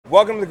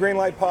Welcome to the Green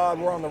Light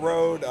Pod. We're on the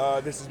road.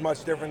 This is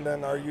much different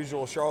than our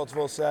usual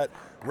Charlottesville set.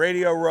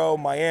 Radio Row,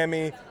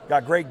 Miami.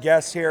 Got great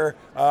guests here.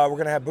 We're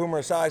going to have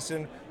Boomer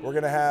Esiason. We're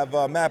going to have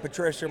Matt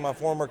Patricia, my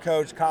former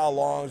coach. Kyle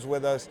Long's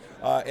with us.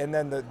 And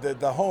then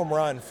the home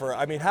run for,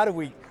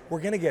 we're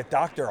going to get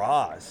Dr.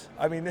 Oz.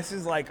 I mean, this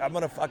is like, I'm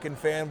going to fucking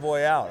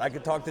fanboy out. I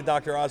could talk to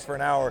Dr. Oz for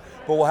an hour,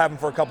 but we'll have him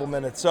for a couple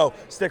minutes. So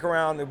stick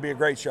around. It'll be a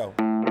great show.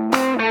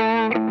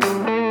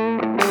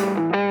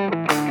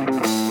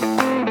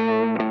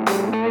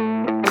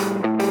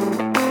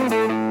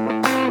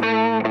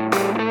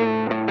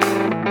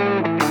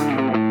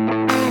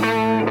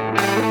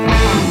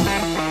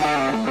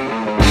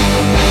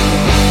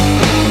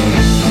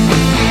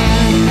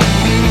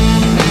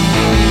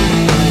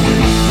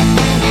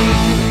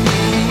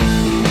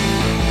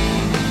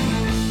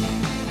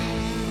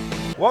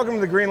 Welcome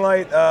to the Green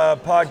Light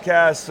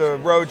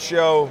podcast, road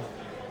show,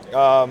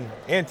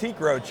 antique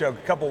road show. A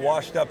couple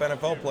washed up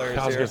NFL players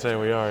here. I was going to say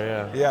we are,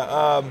 yeah.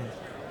 Yeah.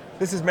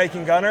 This is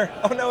Making Gunner.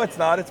 Oh, no, it's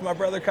not. It's my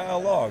brother Kyle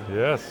Long.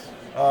 Yes.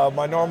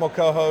 My normal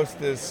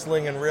co-host is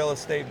slinging real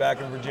estate back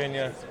in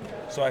Virginia.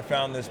 So I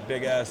found this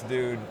big-ass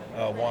dude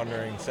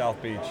wandering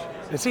South Beach.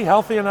 Is he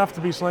healthy enough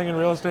to be slinging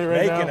real estate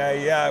right now?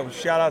 Yeah.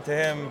 Shout out to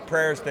him.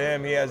 Prayers to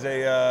him. He has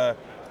a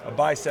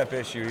bicep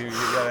issue. He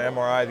got an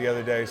MRI the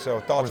other day,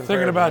 so thoughts and prayers. We're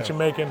thinking about you,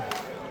 Macon.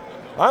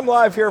 I'm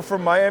live here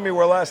from Miami,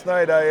 where last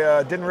night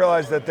I didn't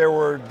realize that there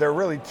were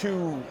really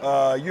two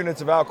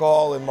units of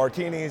alcohol in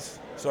martinis,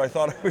 so I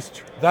thought I was...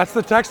 That's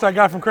the text I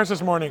got from Chris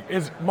this morning.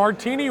 Is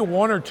martini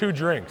one or two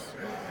drinks?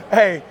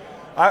 Hey,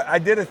 I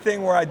did a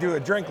thing where I do a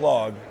drink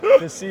log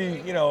to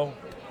see,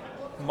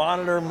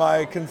 monitor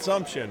my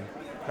consumption.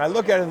 And I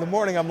look at it in the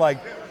morning, I'm like,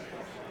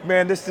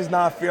 man, this does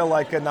not feel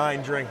like a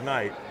 9-drink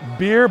night.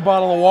 Beer,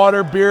 bottle of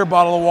water, beer,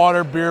 bottle of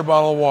water, beer,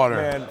 bottle of water.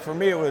 Man, for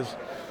me it was,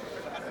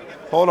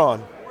 hold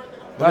on.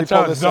 That's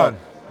how it's done.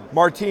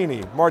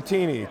 Martini,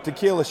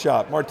 tequila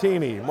shot,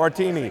 martini,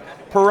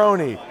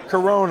 Peroni,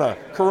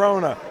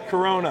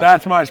 Corona.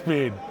 That's my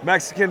speed.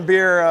 Mexican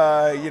beer,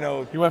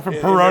 You went from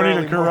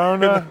Peroni to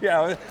Corona?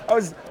 Yeah, I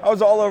was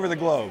all over the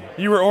globe.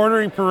 You were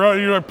ordering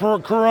Peroni, you were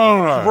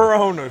Corona.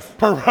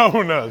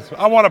 Peronas.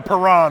 I want a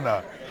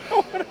piranha.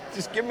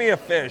 Just give me a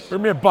fish.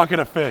 Give me a bucket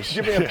of fish.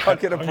 Give me a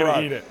bucket of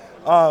piranha.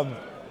 I'm gonna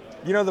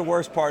eat it. The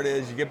worst part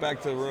is you get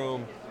back to the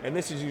room, and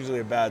this is usually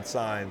a bad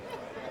sign.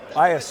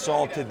 I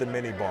assaulted the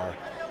minibar.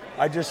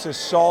 I just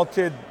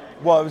assaulted,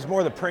 it was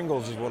more the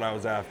Pringles is what I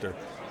was after.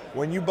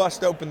 When you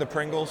bust open the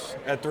Pringles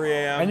at 3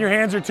 a.m. And your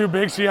hands are too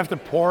big, so you have to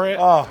pour it?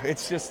 Oh,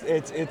 it's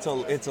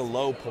a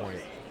low point.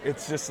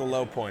 It's just a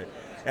low point.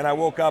 And I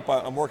woke up,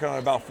 I'm working on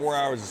about 4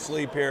 hours of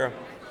sleep here,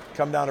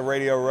 come down to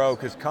Radio Row,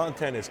 because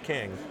content is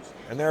king.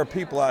 And there are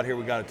people out here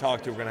we got to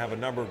talk to. We're going to have a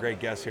number of great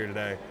guests here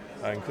today,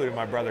 including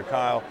my brother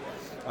Kyle.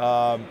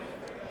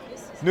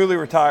 Newly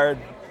retired,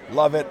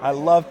 love it. I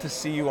love to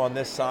see you on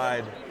this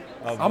side.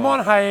 I'm on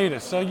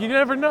hiatus, so you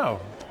never know.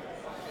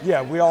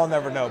 Yeah, we all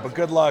never know, but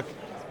good luck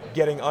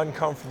getting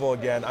uncomfortable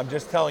again. I'm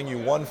just telling you,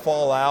 one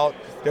fall out.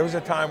 There was a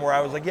time where I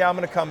was like, yeah, I'm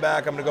going to come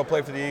back. I'm going to go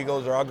play for the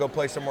Eagles, or I'll go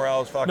play somewhere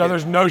else. No,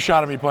 there's no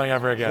shot of me playing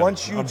ever again.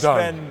 Once you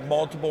spend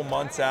multiple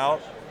months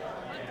out,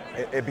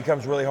 it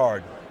becomes really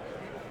hard.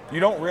 You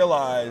don't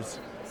realize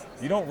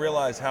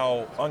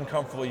how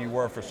uncomfortable you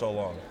were for so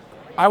long.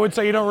 I would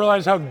say you don't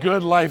realize how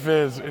good life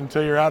is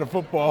until you're out of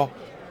football.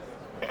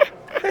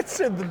 It's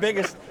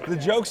the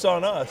joke's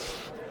on us.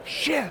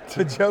 Shit.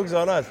 The joke's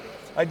on us.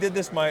 I did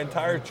this my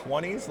entire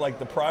 20s, like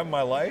the prime of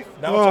my life.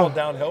 Now it's all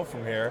downhill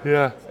from here.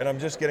 Yeah. And I'm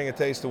just getting a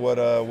taste of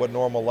what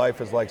normal life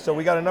is like. So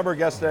we got a number of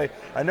guests today.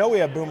 I know we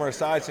have Boomer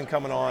Esiason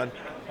coming on.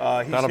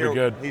 That'll be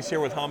good. He's here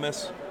with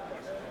hummus.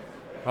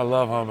 I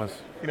love hummus.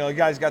 The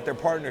guys got their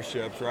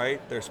partnerships,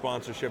 right? Their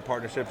sponsorship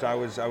partnerships. I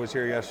was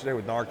here yesterday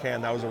with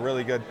Narcan. That was a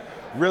really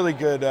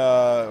good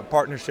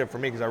partnership for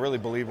me because I really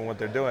believe in what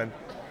they're doing.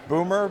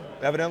 Boomer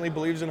evidently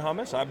believes in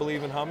hummus. I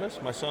believe in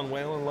hummus. My son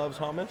Waylon loves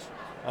hummus.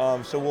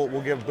 So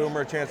we'll give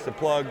Boomer a chance to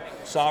plug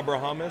Sabra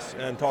Hummus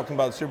and talking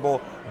about the Super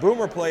Bowl.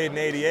 Boomer played in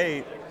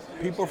 '88.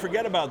 People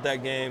forget about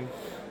that game.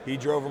 He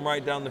drove him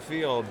right down the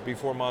field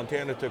before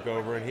Montana took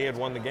over, and he had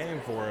won the game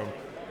for him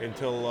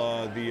until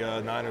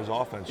the Niners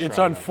offense. It's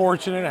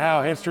unfortunate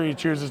how history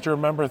chooses to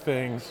remember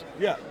things.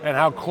 Yeah. And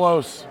how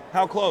close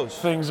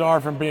things are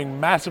from being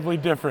massively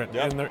different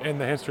in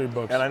the history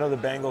books. And I know the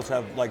Bengals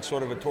have like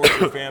sort of a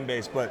tortured fan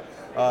base, but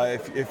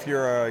if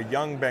you're a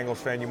young Bengals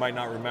fan, you might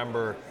not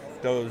remember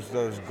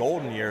those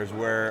golden years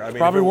where it's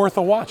probably worth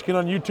a watch. Get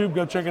on YouTube,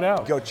 go check it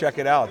out. Go check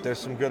it out. There's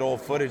some good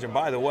old footage. And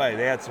by the way,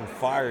 they had some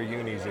fire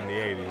unis in the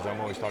 80s.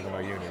 I'm always talking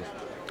about unis.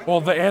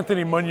 Well, the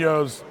Anthony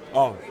Munoz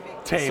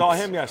tapes. Saw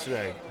him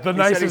yesterday. The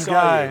nicest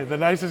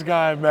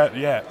guy I met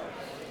yet.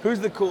 Who's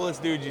the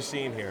coolest dude you've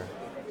seen here?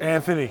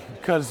 Anthony,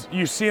 because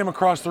you see him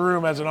across the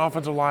room as an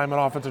offensive lineman,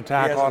 offensive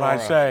tackle, and I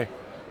say,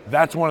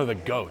 that's one of the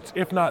GOATs,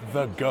 if not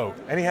the GOAT.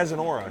 And he has an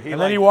aura.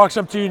 Then he walks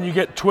up to you and you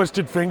get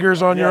twisted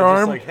fingers on your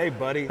arm. Just like, hey,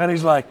 buddy. And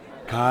he's like,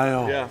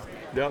 Kyle. Yeah,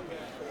 yep.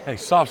 Hey,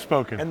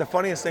 soft-spoken. And the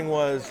funniest thing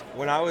was,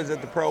 when I was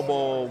at the Pro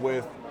Bowl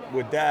with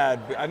with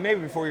Dad,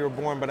 maybe before you were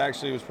born, but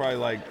actually it was probably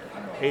like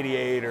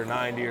 88 or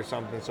 90 or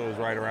something, so it was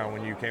right around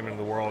when you came into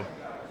the world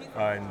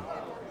and,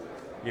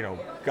 you know,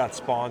 got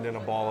spawned in a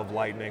ball of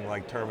lightning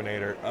like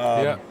Terminator.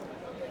 Yeah.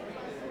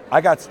 I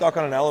got stuck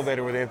on an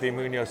elevator with Anthony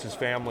Munoz's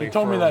family You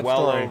told for me that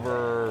well story.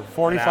 over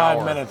 45 an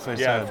hour. minutes, they yeah,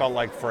 said. it felt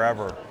like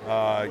forever.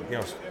 You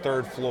know,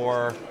 3rd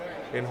floor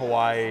in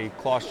Hawaii,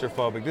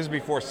 claustrophobic. This is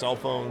before cell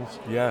phones.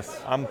 Yes.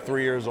 I'm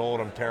 3 years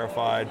old. I'm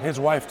terrified. His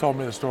wife told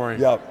me the story.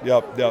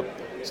 Yep.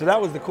 So that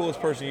was the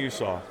coolest person you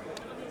saw.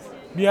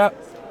 Yeah.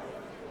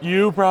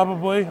 You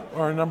probably,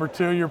 or number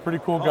 2, you're a pretty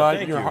cool guy.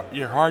 Thank you.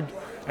 You're hard.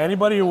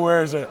 Anybody who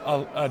wears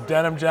a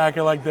denim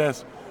jacket like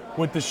this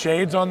with the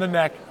shades on the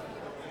neck,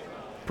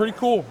 pretty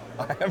cool.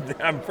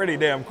 I'm pretty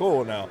damn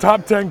cool now.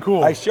 Top 10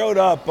 cool. I showed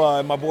up,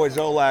 my boy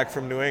Zolak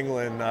from New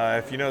England.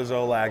 If you know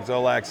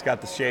Zolak's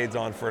got the shades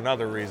on for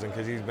another reason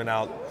because he's been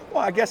out.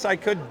 Well, I guess I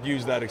could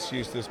use that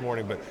excuse this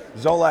morning, but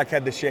Zolak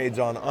had the shades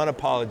on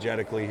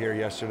unapologetically here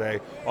yesterday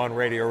on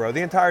Radio Row.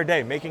 The entire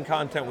day, making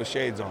content with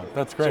shades on.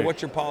 That's great. So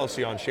what's your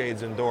policy on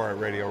shades indoor at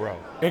Radio Row?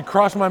 It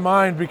crossed my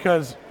mind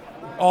because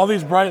all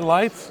these bright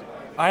lights,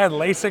 I had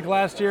LASIK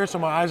last year, so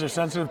my eyes are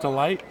sensitive to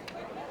light.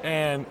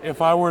 And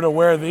if I were to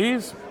wear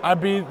these, I'd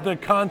be the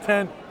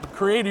content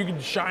creator. You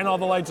could shine all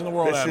the lights in the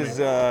world at me. This is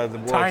the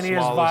world's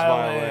Tiniest smallest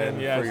violin,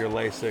 yes. for your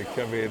LASIK.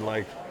 I mean,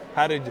 like,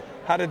 how did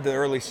the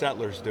early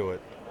settlers do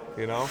it?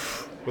 You know,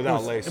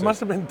 without LASIK. It must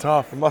have been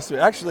tough. It must have.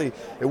 Actually,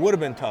 it would have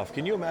been tough.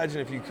 Can you imagine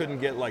if you couldn't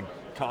get like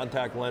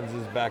contact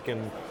lenses back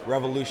in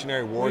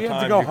Revolutionary War You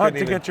times? had to go hunt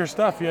to get your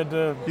stuff. You had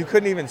to. You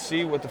couldn't even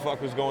see what the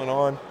fuck was going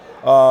on.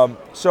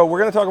 So we're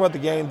going to talk about the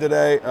game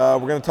today. We're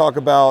going to talk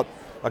about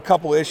a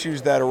couple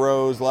issues that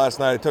arose last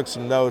night. I took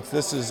some notes.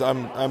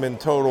 I'm in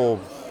total.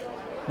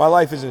 My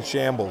life is in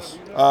shambles.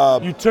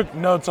 You took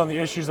notes on the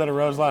issues that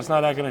arose last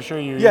night. I can assure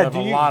you, you Yeah, have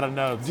a lot of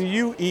notes. Do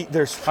you eat?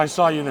 I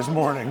saw you this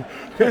morning.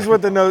 Here's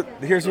what the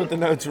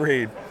notes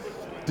read.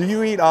 Do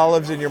you eat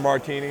olives in your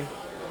martini?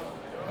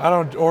 I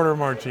don't order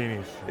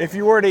martinis. If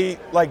you were to eat,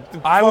 like the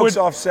folks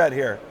off set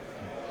here,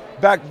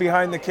 back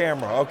behind the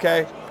camera,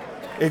 okay?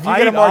 If you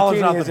get a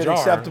martini, is it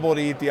acceptable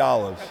to eat the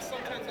olives?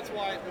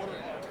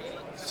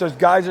 So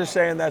guys are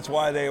saying that's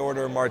why they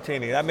order a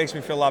martini. That makes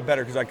me feel a lot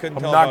better because I couldn't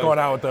tell. I'm not going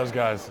out with those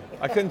guys.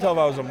 I couldn't tell if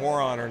I was a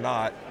moron or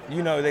not.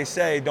 You know, they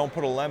say don't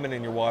put a lemon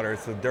in your water.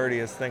 It's the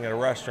dirtiest thing at a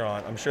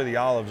restaurant. I'm sure the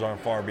olives aren't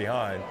far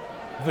behind.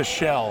 The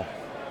shell.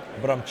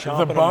 But I'm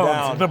chomping them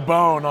down. The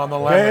bone on the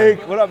lemon.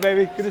 Hey, what up,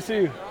 baby? Good to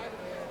see you.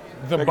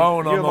 The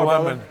bone on the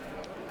lemon.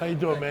 How you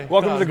doing, man?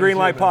 Welcome to the Green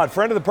Light Pod.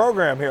 Friend of the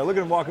program here. Look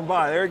at him walking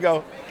by. There you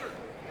go.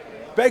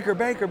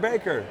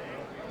 Baker.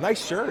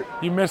 Nice shirt.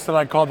 You missed that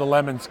I called the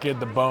lemon skid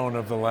the bone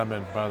of the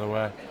lemon, by the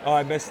way. Oh,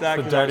 I missed that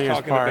because I was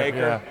talking to Baker.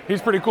 Yeah.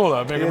 He's pretty cool,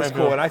 though. He is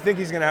cool, and I think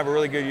he's going to have a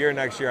really good year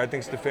next year. I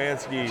think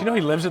Stefanski. Do you know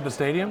he lives at the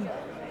stadium?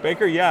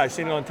 Baker, yeah, I've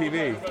seen it on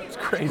TV. It's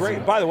crazy.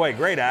 Great. By the way,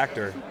 great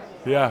actor.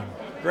 Yeah.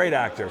 Great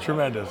actor.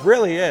 Tremendous.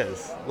 Really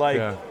is.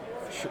 Like,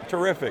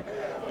 terrific.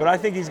 But I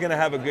think he's going to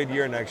have a good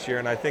year next year,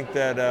 and I think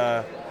that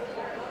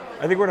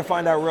we're going to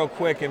find out real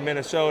quick in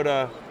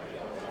Minnesota.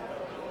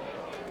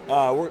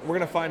 We're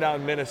going to find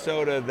out in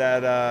Minnesota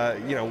that,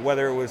 you know,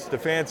 whether it was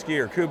Stefanski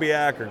or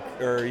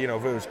Kubiak or, you know,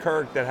 if it was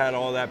Kirk that had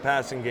all that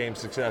passing game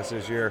success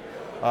this year.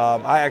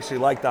 I actually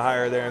like the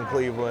hire there in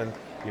Cleveland.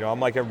 You know, I'm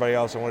like everybody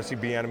else. I want to see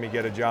Bieniemy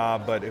get a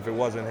job, but if it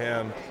wasn't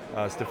him,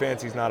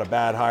 Stefanski's not a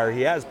bad hire.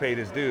 He has paid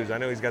his dues. I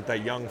know he's got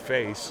that young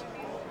face,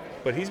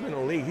 but he's been in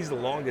the league. He's the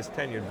longest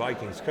tenured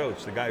Vikings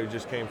coach, the guy who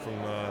just came from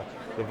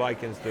the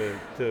Vikings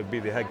to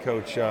be the head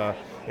coach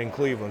in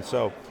Cleveland.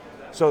 So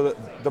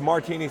the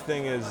martini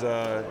thing is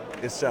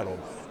settled.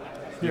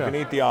 You can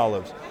eat the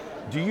olives.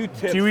 Do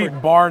you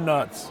eat bar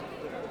nuts?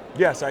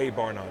 Yes, I eat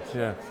bar nuts.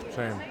 Yeah,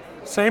 same.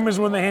 Same as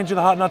when they hand you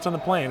the hot nuts on the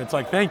plane. It's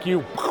like, thank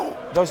you.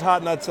 Those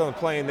hot nuts on the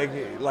plane,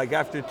 they like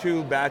after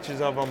 2 batches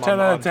of them. 10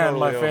 out of 10,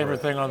 totally my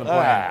favorite thing on the plane.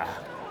 Ah.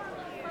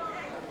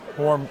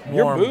 Warm.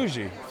 You're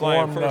bougie, flying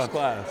warm first nuts.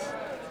 class.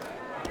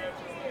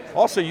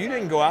 Also, you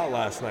didn't go out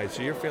last night,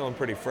 so you're feeling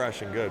pretty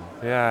fresh and good.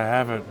 Yeah, I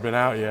haven't been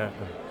out yet.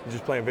 You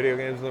just playing video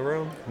games in the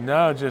room?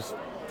 No, just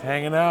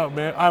hanging out,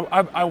 man.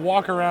 I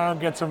walk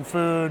around, get some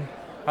food.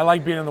 I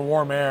like being in the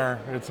warm air.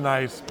 It's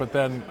nice, but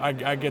then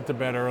I get to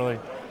bed early.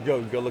 Go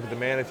look at the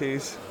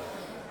manatees.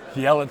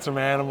 Yell at some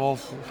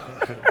animals.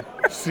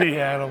 See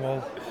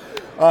animals.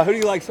 Who do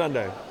you like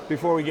Sunday?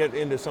 Before we get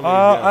into some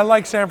of these I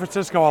like San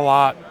Francisco a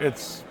lot.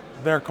 It's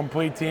their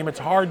complete team. It's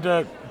hard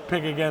to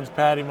pick against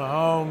Patty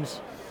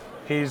Mahomes.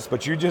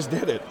 But you just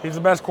did it. He's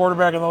the best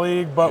quarterback in the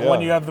league, but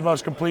when you have the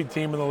most complete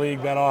team in the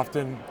league, that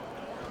often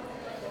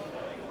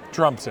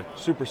trumps it.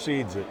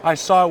 Supersedes it. I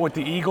saw it with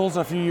the Eagles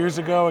a few years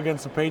ago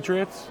against the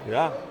Patriots.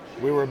 Yeah,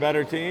 we were a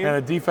better team. And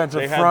a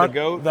defensive They front had the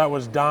GOAT. that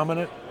was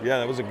dominant. Yeah,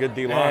 that was a good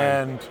D-line.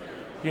 And,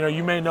 you know,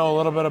 you may know a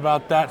little bit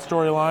about that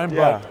storyline,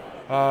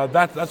 but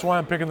that's why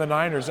I'm picking the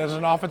Niners. As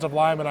an offensive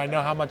lineman, I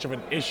know how much of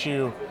an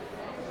issue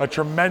a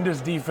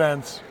tremendous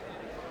defense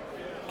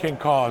can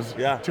cause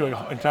to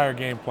an entire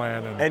game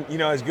plan. And, you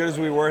know, as good as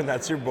we were in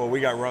that Super Bowl, we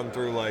got run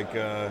through like,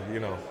 you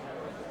know,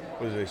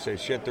 what do they say?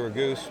 Shit through a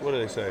goose. What do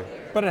they say?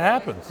 But it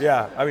happens.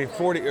 Yeah, I mean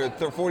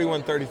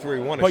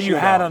 41-33 won a But you shootout.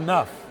 had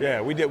enough. Yeah,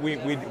 we did.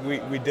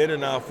 We did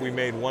enough. We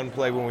made one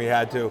play when we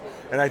had to,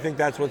 and I think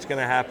that's what's going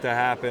to have to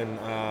happen.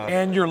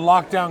 And your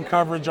lockdown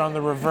coverage on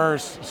the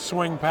reverse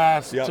swing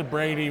pass Yep. to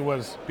Brady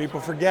was People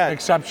forget.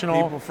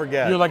 exceptional. People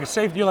forget. You're like a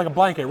safety. You're like a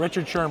blanket.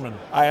 Richard Sherman.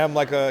 I am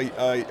like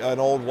an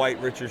old white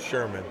Richard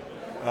Sherman.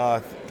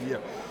 Yeah.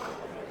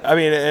 I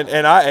mean,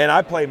 and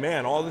I play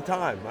man all the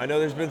time. I know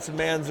there's been some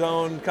man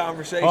zone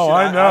conversation. Oh,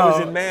 I know.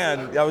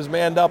 I was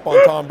manned up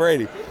on Tom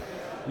Brady.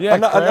 Yeah,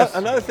 Chris.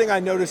 Another thing I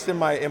noticed in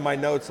my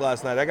notes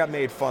last night, I got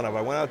made fun of.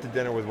 I went out to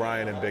dinner with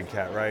Ryan and Big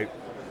Cat, right?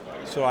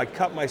 So I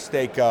cut my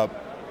steak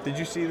up. Did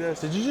you see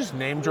this? Did you just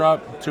name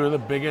drop two of the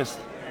biggest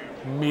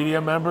media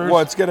members?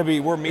 Well, it's going to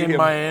be, we're media, in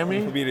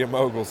Miami? media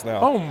moguls now.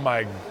 Oh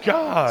my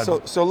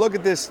God. So look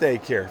at this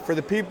steak here. For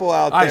the people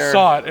out I there.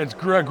 saw it. It's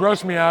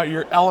grossed me out.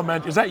 Your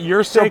element. Is that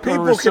your So steak or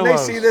people, can they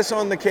Russillo's? see this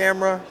on the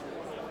camera?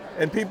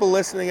 And people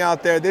listening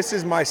out there, this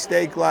is my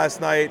steak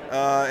last night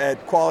at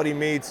Quality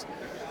Meats.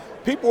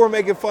 People were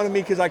making fun of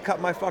me because I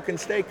cut my fucking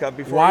steak up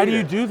before I Why eat do you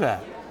it. do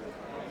that?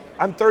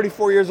 I'm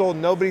 34 years old.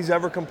 Nobody's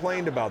ever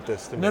complained about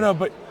this to me. No,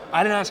 but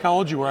I didn't ask how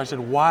old you were. I said,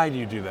 why do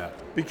you do that?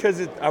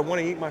 Because I want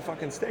to eat my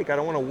fucking steak. I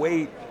don't want to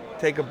wait,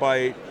 take a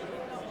bite,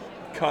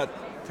 cut,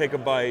 take a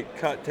bite,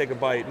 cut, take a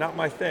bite. Not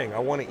my thing. I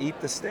want to eat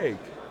the steak.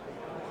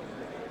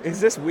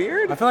 Is this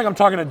weird? I feel like I'm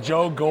talking to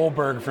Joe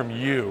Goldberg from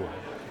You,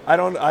 I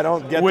don't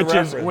get the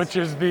reference. which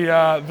is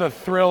the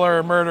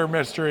thriller murder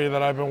mystery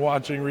that I've been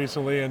watching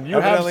recently, and you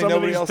Evidently have some of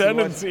nobody these else is watching.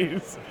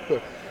 tendencies.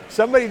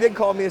 Somebody did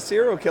call me a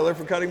serial killer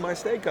for cutting my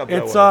steak up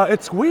that It's way.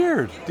 it's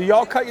weird. Do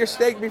y'all cut your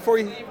steak before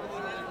you?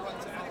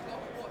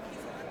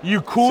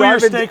 You cool So your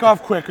I've been- steak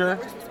off quicker.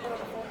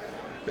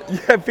 Yeah,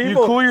 You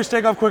people. cool your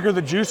steak off quicker.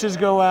 The juices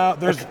go out.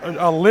 There's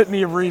a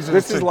litany of reasons.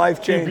 This to is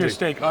life changing. Keep your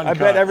steak I uncut.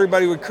 bet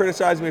everybody would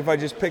criticize me if I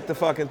just picked the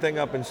fucking thing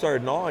up and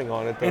started gnawing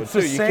on it. Though, It's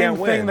too. the You same can't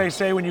thing win. they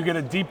say when you get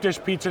a deep dish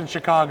pizza in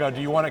Chicago.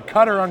 Do you want it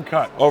cut or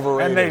uncut?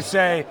 Overrated. And they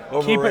say, keep it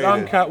Overrated.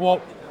 uncut.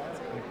 Well,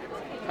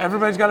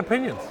 everybody's got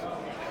opinions.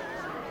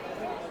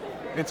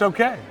 It's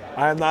okay.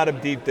 I am not a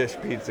deep dish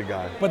pizza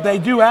guy. But they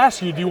do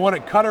ask you, do you want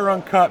it cut or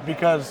uncut?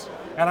 Because,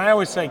 and I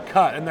always say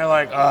cut, and they're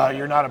like,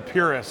 you're not a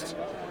purist.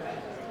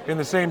 In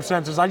the same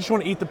sense as I just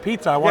want to eat the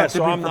pizza. I want Yeah, it to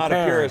so be I'm not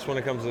prepared. a purist when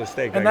it comes to the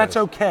steak. And I that's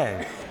guess.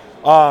 okay.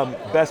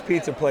 Best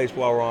pizza place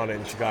while we're on it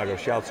in Chicago.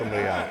 Shout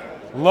somebody out.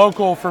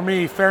 Local for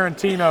me,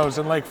 Ferentino's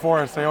in Lake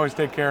Forest. They always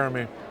take care of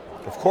me.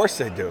 Of course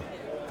they do.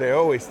 They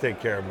always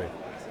take care of me.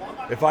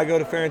 If I go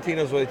to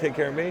Ferentino's, will they take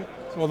care of me?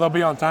 Well, they'll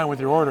be on time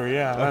with your order,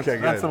 yeah. That's, Okay,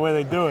 good. that's the way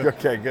they do it.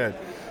 Okay, good.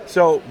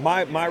 So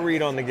my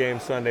read on the game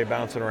Sunday,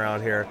 bouncing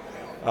around here.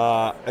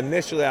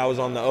 Initially, I was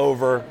on the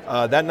over.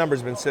 That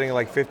number's been sitting at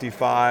like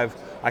 55.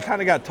 I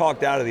kind of got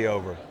talked out of the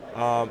over.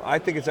 I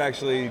think it's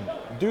actually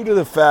due to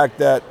the fact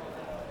that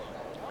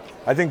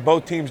I think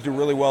both teams do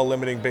really well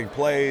limiting big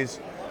plays.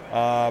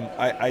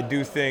 I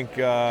do think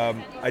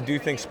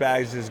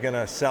Spags is going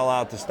to sell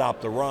out to stop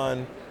the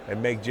run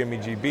and make Jimmy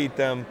G beat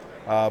them.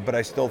 But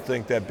I still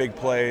think that big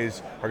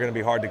plays are going to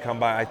be hard to come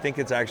by. I think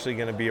it's actually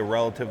going to be a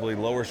relatively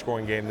lower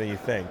scoring game than you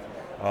think.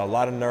 A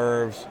lot of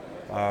nerves.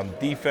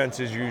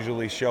 Defenses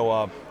usually show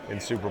up in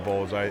Super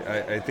Bowls.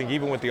 I think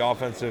even with the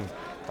offensive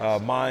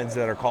minds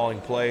that are calling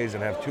plays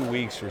and have 2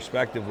 weeks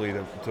respectively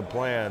to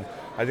plan,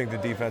 I think the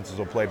defenses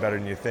will play better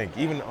than you think,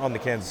 even on the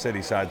Kansas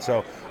City side.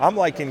 So I'm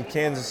liking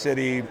Kansas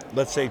City,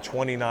 let's say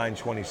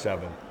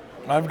 29-27.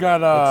 I've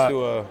got Let's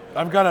do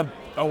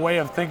a way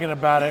of thinking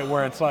about it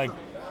where it's like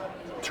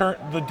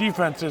the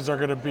defenses are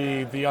going to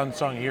be the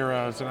unsung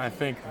heroes, and I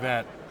think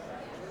that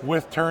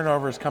with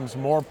turnovers comes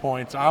more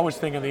points. I was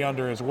thinking the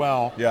under as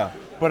well. Yeah.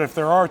 But if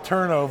there are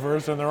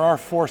turnovers and there are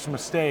forced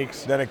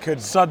mistakes, Then it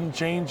could. sudden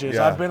changes.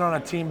 Yeah. I've been on a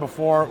team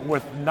before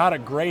with not a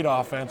great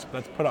offense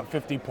that's put up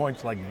 50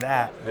 points like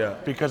that Yeah.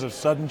 because of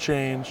sudden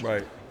change.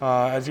 Right.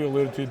 As you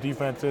alluded to,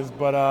 defenses.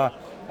 But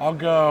I'll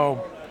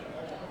go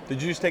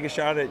Did you just take a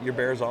shot at your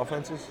Bears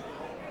offenses?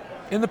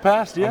 in the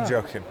past, yeah. I'm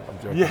joking.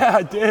 Yeah,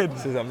 I did.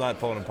 I'm not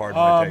pulling apart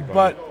my take on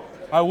But it.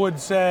 I would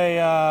say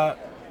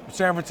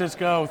San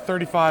Francisco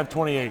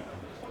 35-28.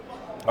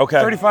 Okay.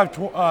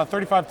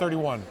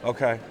 35-31.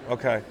 Okay.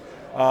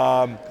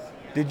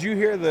 Did you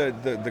hear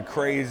the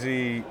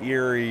crazy,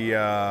 eerie,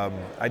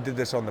 I did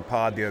this on the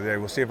pod the other day.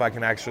 We'll see if I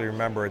can actually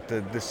remember it.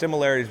 The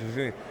similarities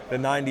between the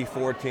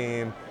 94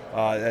 team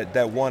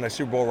that won a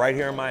Super Bowl right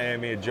here in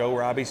Miami at Joe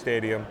Robbie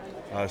Stadium.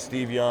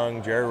 Steve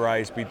Young, Jerry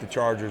Rice beat the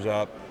Chargers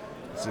up.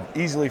 It's an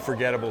easily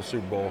forgettable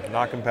Super Bowl,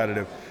 not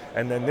competitive.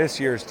 And then this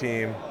year's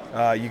team,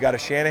 you got a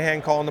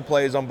Shanahan calling the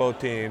plays on both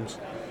teams.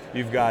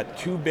 You've got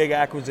two big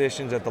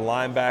acquisitions at the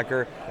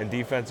linebacker and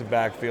defensive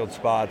backfield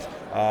spots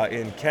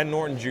in Ken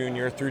Norton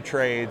Jr. through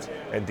trades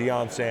and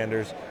Deion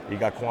Sanders. You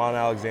got Quan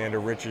Alexander,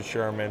 Richard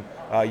Sherman.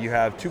 You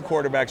have two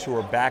quarterbacks who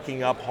are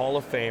backing up Hall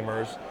of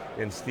Famers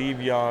in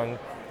Steve Young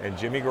and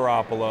Jimmy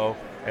Garoppolo.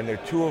 And they're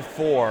 2 of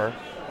 4.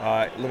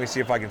 Let me see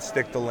if I can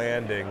stick the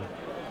landing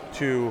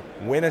to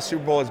win a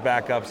Super Bowl as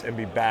backups and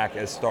be back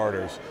as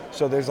starters.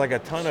 So there's like a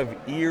ton of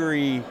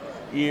eerie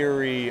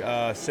eerie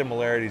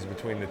similarities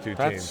between the two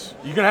teams.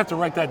 You're gonna have to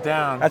write that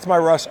down. That's my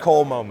Russ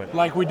Cole moment.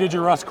 Like we did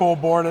your Russ Cole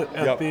board at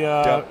Yep,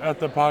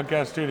 the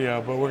podcast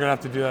studio, but we're gonna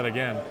have to do that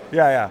again.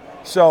 Yeah.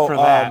 So For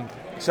that.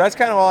 so that's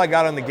kind of all I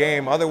got on the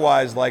game.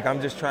 Otherwise, like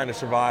I'm just trying to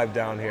survive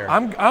down here.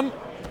 I'm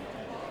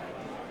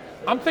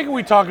thinking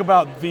we talk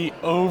about the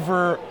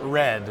over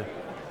red.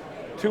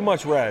 Too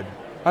much red.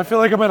 I feel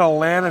like I'm at a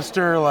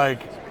Lannister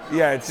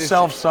Yeah, it's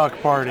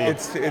self-suck party.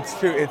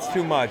 It's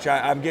too much.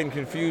 I'm getting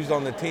confused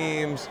on the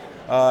teams,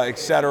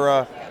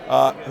 etc.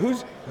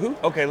 Who?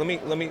 Okay,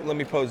 let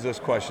me pose this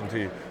question to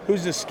you.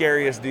 Who's the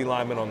scariest D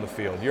lineman on the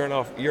field? You're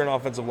an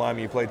offensive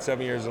lineman. You played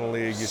 7 years in the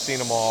league. You've seen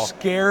them all.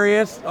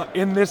 Scariest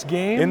in this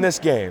game? In this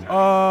game.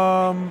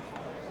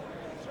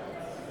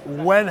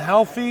 When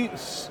healthy,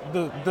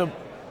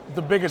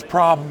 the biggest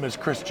problem is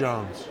Chris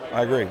Jones.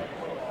 I agree.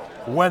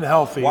 When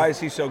healthy. Why is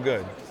he so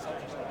good?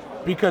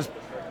 Because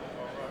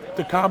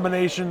the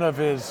combination of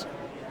his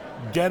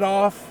get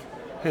off,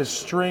 his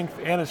strength,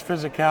 and his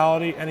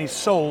physicality, and he's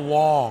so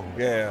long.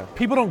 Yeah.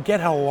 People don't get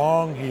how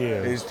long he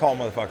is. He's a tall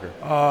motherfucker.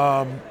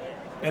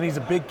 And he's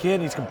a big kid,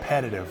 and he's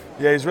competitive.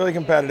 Yeah, he's really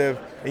competitive.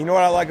 And you know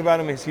what I like about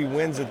him is he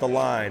wins at the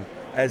line.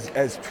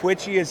 As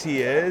twitchy as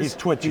he is, he's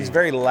twitchy. He's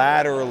very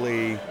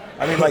laterally.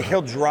 I mean, like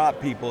he'll drop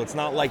people. It's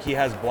not like he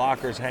has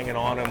blockers hanging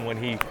on him when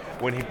he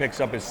picks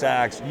up his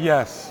sacks.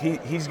 Yes.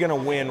 He's gonna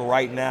win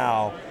right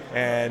now,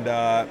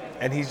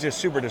 and he's just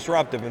super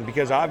disruptive. And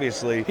because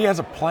obviously he has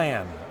a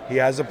plan. He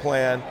has a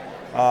plan.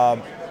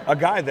 A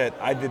guy that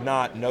I did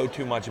not know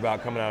too much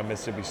about coming out of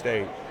Mississippi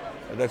State.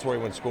 That's where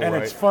he went to school, and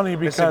right? It's funny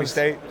because Mississippi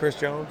State, Chris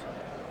Jones.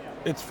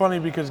 It's funny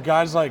because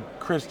guys like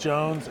Chris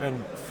Jones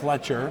and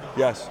Fletcher.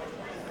 Yes.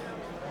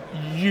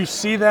 You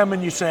see them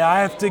and you say, I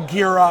have to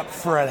gear up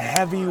for a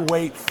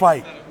heavyweight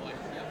fight.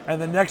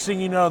 And the next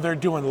thing you know, they're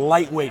doing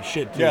lightweight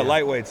shit to you. Yeah,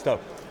 lightweight stuff.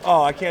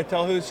 Oh, I can't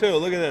tell who's who.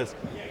 Look at this.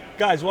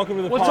 Guys, welcome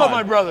to the What's pod. up,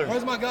 my brother?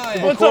 Where's my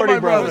guy? What's up, my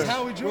brother? Where's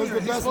Howie Jr.?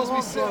 He's supposed to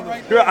be sitting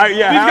right Yeah, there.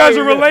 yeah, These guys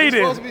are related.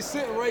 He's supposed to be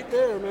sitting right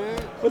there,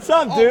 man. What's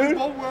up, Oh, dude? we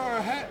both wear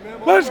our hat,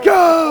 man. Let's go!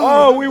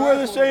 Oh, we wear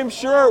the same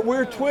shirt.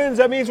 We're twins.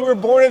 That means we were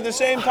born at the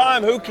same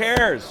time. Who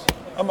cares?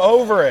 I'm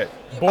over it.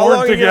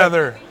 Born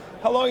together.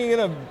 How long are you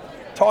gonna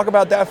talk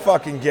about that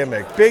fucking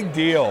gimmick? Big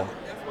deal.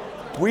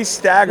 We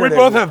staggered We it.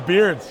 both have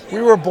beards.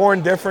 We were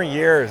born different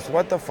years.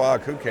 What the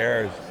fuck? Who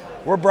cares?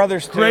 We're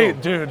brothers too. Great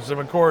dudes, the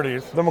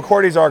McCourties. The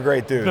McCourties are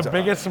great dudes. The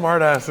biggest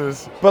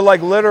smartasses. But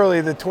like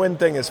literally the twin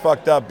thing is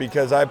fucked up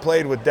because I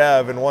played with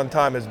Dev and one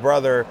time his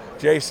brother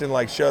Jason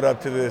like showed up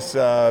to this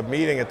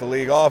meeting at the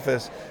league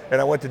office and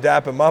I went to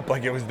dap him up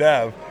like it was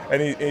Dev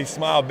and he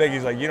smiled big.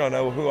 He's like, you don't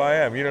know who I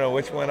am. You don't know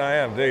which one I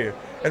am, do you?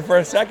 And for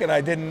a second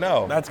I didn't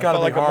know. That's gotta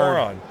be like hard. a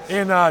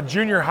moron. In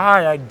junior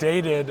high, I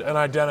dated an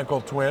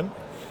identical twin,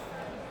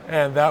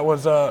 and that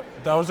was a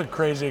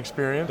crazy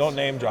experience. Don't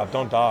name drop.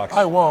 Don't dox.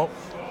 I won't.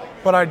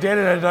 But I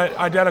dated an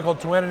identical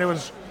twin, and it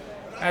was,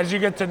 as you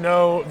get to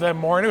know them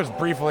more, and it was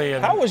briefly.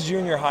 And How was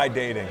junior high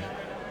dating?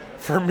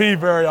 for me,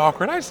 very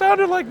awkward. I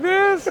sounded like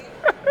this.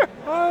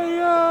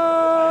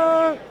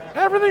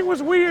 Everything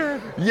was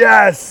weird.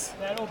 Yes.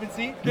 That open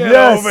seat? Get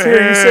yes. over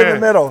Here, you sit in here. the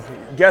middle.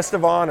 Guest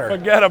of honor.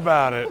 Forget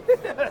about it.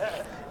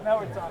 Now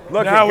we're talking.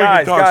 Look, Now we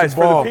can talk guys, some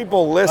for the ball.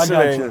 people I got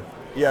listening, you.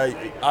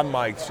 yeah, I'm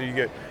Mike, so you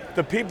get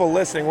the people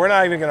listening. We're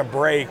not even going to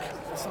break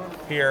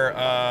here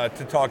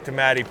to talk to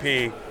Matty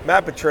P.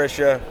 Matt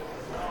Patricia,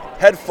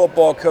 head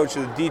football coach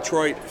of the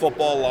Detroit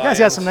Football Lions. You guys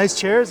got some nice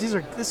chairs.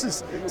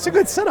 It's a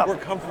good setup. We're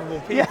comfortable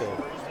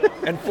people.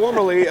 And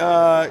formerly,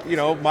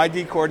 my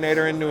D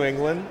coordinator in New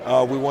England.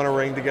 We won a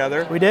ring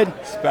together. We did.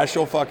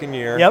 Special fucking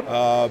year. Yep.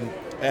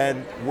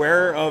 And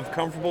wear of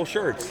comfortable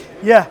shirts.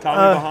 Yeah.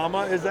 Tommy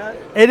Bahama, is that?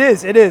 It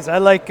is. I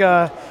like.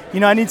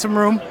 I need some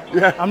room.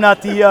 Yeah. I'm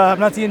not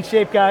the in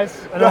shape guys.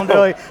 I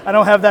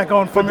don't have that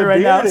going for But me the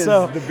right now. beard is-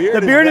 So the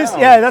beard is down.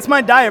 yeah. That's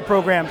my diet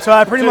program. So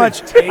I pretty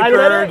much tapered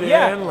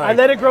I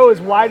let it grow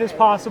as wide as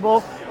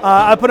possible.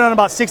 I put on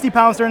about 60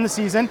 pounds during the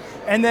season,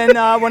 and then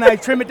when I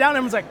trim it down,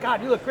 everyone's like,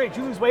 "God, you look great.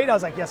 Did you lose weight?" I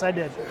was like, "Yes, I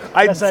did."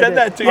 I Yes, said did.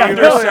 that to Yeah, you.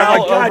 really, I'm I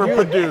like, God, you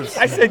look- overproduced.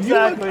 I said,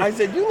 Exactly.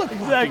 you look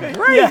Exactly. fucking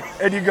great. Yeah.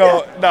 And you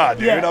go, nah,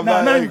 dude, Yeah, I'm no,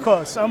 not. not even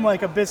close. I'm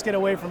like a biscuit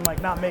away from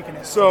like not making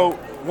it. So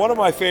one of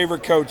my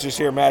favorite coaches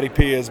here, Matty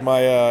P, is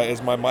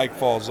my mic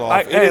falls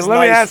off. It Hey, is let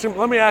nice.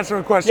 me ask him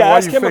a question. Yeah, while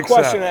ask you him a fix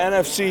question. that.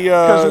 An NFC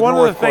Because one of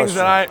the North things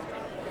question.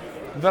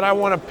 that I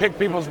want to pick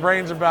people's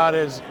brains about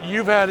is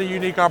you've had a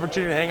unique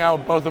opportunity to hang out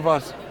with both of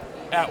us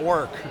at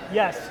work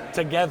Yes.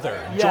 together,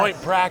 Yes.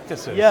 joint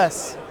practices.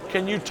 Yes.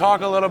 Can you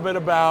talk a little bit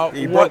about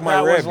You what broke my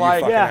that rib, was you like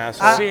fucking Yeah,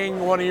 asshole. seeing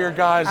one of your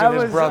guys I and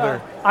his was,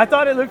 brother? I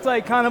thought it looked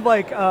like kind of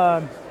like,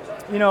 a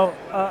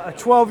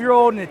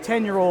 12-year-old and a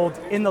 10-year-old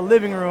in the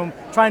living room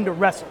trying to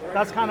wrestle.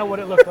 That's kind of what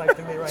it looked like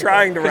to me right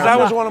Trying to Because wrestle.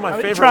 that was one of my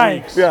favorite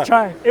trying, weeks. Yeah.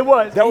 Trying. It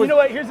was. That And was- you know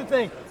what? Here's the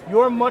thing.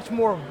 You're much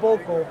more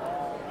vocal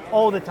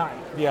all the time.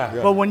 Yeah.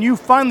 But when you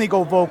finally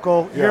go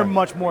vocal, Yeah. you're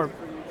much more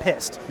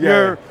pissed. Yeah.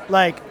 You're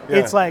like, Yeah.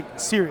 it's like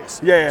serious.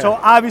 Yeah, yeah. So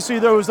obviously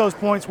there was those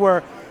points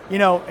where,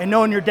 and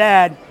knowing your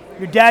dad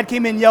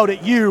came in, yelled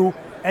at you,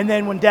 And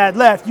then when Dad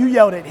left, you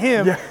yelled at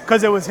him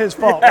because it was his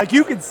fault. Like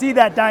you could see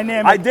that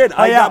dynamic. I did. I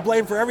play got out.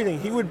 blamed for everything.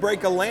 He would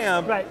break a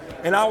lamp, Right.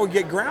 and I would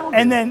get grounded.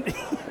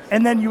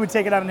 And then you would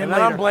take it out on him And then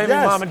later. I'm blaming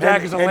Mom and Dad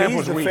because the and lamp he's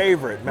was the weak.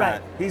 favorite,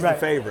 Matt. Right. He's right. the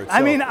favorite. I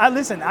so. mean,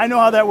 listen, I know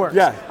how that works.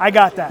 Yeah. I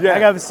got that. Yeah. I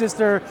have a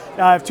sister.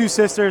 I have two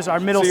sisters.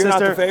 Our middle So you're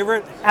sister. not the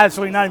favorite?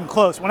 Absolutely not even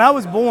close. When I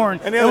was born,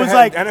 Any it other was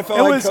like NFL it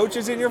head was,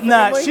 coaches in your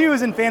Nah, family? she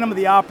was in Phantom of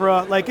the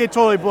Opera. Like it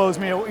totally blows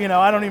me. You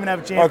know, I don't even have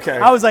a chance. Okay.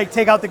 I was like,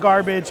 take out the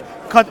garbage,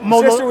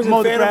 mow sister was in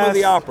the Phantom of grass.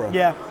 the Opera?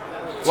 Yeah.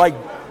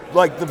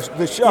 like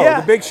the show, Yeah.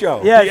 the big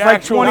show. Yeah, The it's like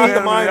actual 20. Not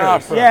the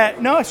minors. Yeah,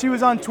 no, she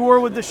was on tour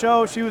with the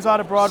show. She was out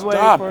of Broadway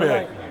Stop for it.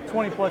 like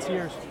 20 plus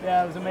years.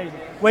 Yeah, it was amazing.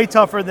 Way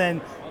tougher than,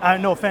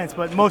 no offense,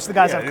 but most of the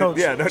guys Yeah, I've coached.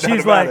 yeah, no doubt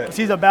she's about like, it.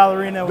 she's a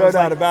ballerina. It No was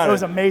doubt like, about it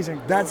was it.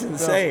 amazing. That's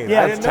insane.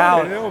 yeah, I it's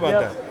didn't know about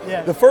Yep, that.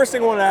 yeah. The first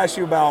thing I wanted to ask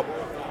you about,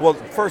 well,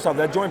 first off,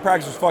 that joint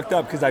practice was fucked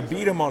up because I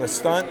beat him on a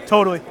stunt.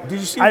 Totally. Did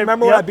you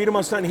remember when I beat him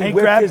on a stunt and he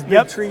whipped his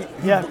big tree?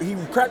 Yeah. He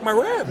cracked my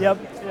rib. Yep.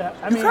 Yeah.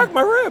 I mean, cracked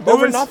my rib there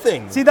over was-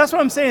 nothing. See, that's what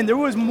I'm saying. There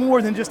was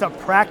more than just a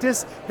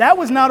practice. That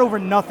was not over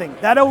nothing.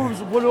 That was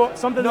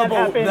something No, that but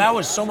happened. that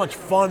was so much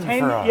fun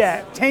for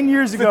us. 10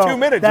 years a ago.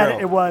 2-minute that drill.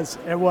 It was.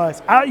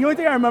 The only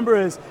thing I remember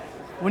is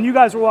when you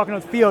guys were walking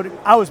on the field,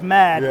 I was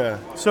mad. Yeah.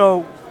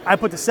 So I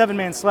put the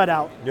 7-man sled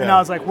out, and Yeah. I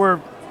was like, we're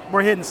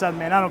hitting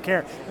 7-man. I don't care.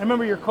 And I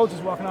remember your coach was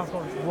walking off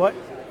going, what?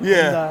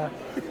 Yeah.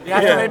 And,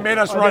 After they made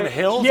us run they-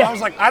 hills, yeah. I was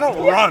like, I don't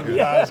run,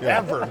 guys,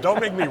 ever. Don't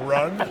make me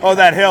run. Oh,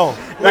 that hill.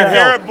 Yeah. That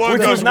Garrett hill, Blunt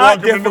which goes was not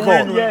welcome to New difficult.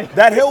 England. Yeah.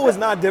 That hill was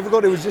not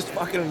difficult. It was just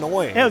fucking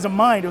annoying. Yeah, it was a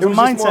mind. It was, It was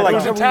a just mindset. more like, It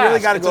was a we really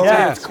task. got to It's go a there.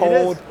 task. It's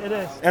cold. It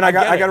is. And I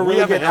get got it. to We really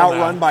haven't get held that.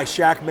 outrun by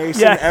Shaq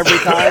Mason Yeah. every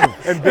time.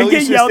 And Bill get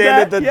used to yelled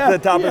stand at. at Yeah. the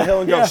top of the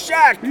hill and go, Yeah.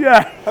 Shaq!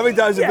 Yeah. How many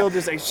times did Yeah. Bill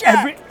just say,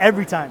 Shaq?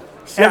 Every time.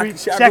 Shaq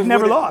Shaq was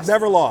never winning- lost.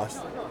 Never lost.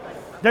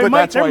 There but might,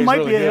 that's why there he's might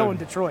really be a hill good. in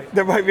Detroit.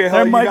 There might be a hill.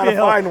 There You might got be a to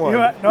hill. find one. You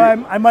know what? No,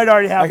 I might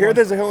already have I hear one.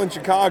 there's a hill in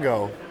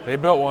Chicago. They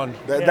built one.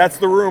 That's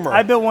the rumor.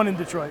 I built one in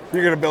Detroit.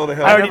 You're going to build a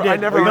hill. I already I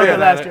did. never We built ran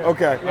it last at it. year.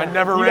 Okay. I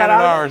never You ran got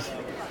at out ours.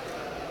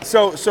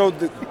 So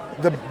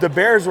the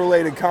Bears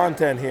related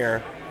content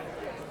here,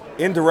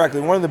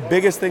 indirectly, one of the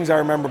biggest things I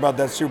remember about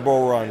that Super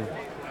Bowl run,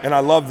 and I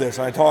love this,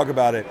 and I talk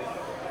about it,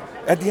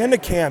 at the end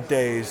of camp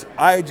days,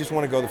 I just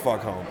want to go the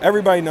fuck home.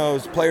 Everybody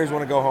knows players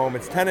want to go home.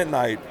 It's 10 at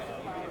night.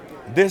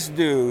 This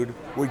dude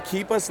would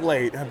keep us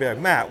late. I'd be like,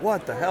 Matt,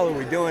 what the hell are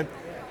we doing?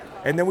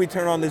 And then we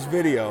turn on this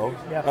video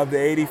Yeah. of the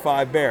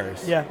 85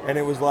 Bears. Yeah. And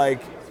it was like,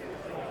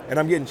 and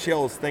I'm getting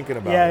chills thinking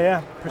about it.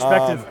 Yeah.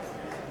 Perspective.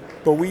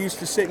 But we used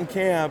to sit in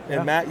camp, and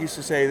Yeah. Matt used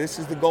to say, this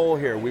is the goal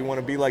here. We want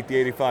to be like the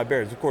 85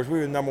 Bears. Of course, we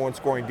were the number one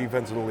scoring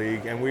defense in the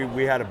league, and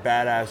we had a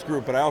badass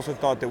group. But I also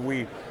thought that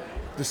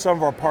the sum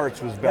of our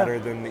parts was better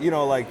than,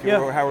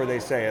 however they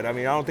say it. I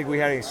mean, I don't think we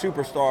had any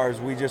superstars.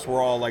 We just were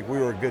all like, we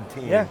were a good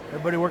team. yeah.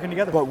 Everybody working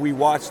together. But we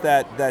watched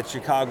that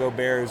Chicago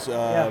Bears,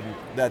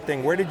 that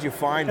thing. Where did you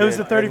find it? It was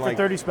the 30 And, for like,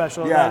 30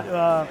 special.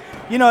 Yeah.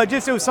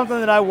 That, it was something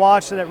that I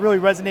watched that really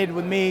resonated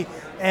with me.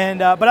 And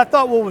but I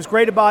thought what was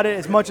great about it,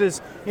 as much as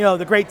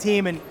the great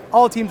team, and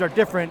all teams are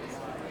different,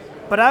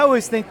 but I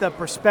always think the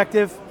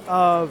perspective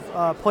of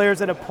players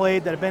that have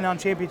played, that have been on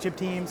championship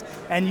teams,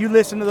 and you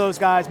listen to those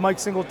guys, Mike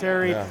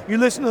Singletary, Yeah. you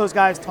listen to those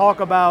guys talk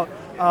about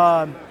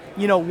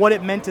what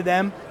it meant to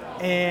them,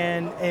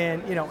 and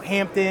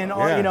Hampton,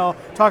 Yeah.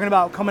 talking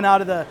about coming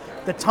out of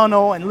the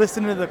tunnel and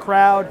listening to the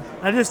crowd.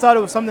 And I just thought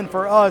it was something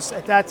for us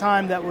at that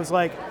time that was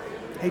like,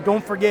 hey,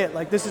 don't forget,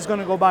 like this is going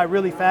to go by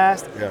really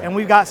fast, Yeah. and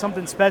we've got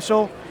something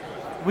special.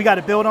 We got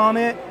to build on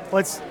it.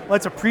 Let's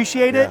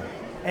appreciate it,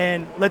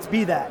 and let's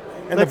be that.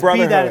 And the let's be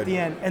that brotherhood. at the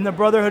end. And the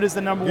brotherhood is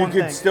the number You one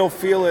could thing. still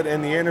feel it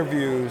in the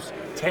interviews.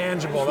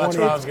 Tangible, that's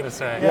what I was going to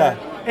say. Yeah.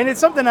 And it's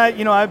something I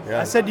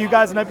Yeah. said to you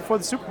guys the night before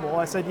the Super Bowl.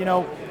 I said,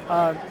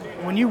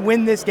 when you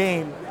win this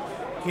game,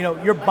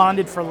 you're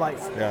bonded for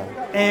life. Yeah.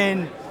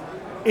 And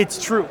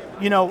it's true.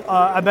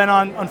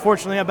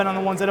 Unfortunately, I've been on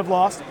the ones that have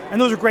lost, and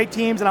those are great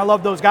teams, and I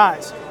love those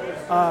guys.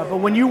 But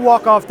when you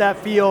walk off that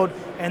field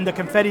and the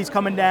confetti's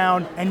coming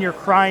down, and you're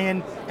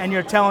crying, and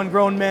you're telling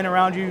grown men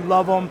around you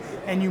love them,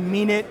 and you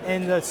mean it,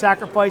 and the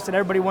sacrifice that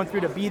everybody went through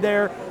to be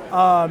there,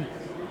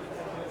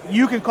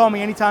 you can call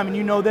me anytime, and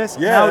you know this.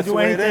 and Yeah, I'll that's do the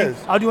way it anything.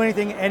 is. I'll do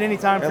anything at any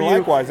time for And you.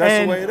 likewise, that's the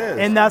And- way it is.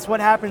 And that's what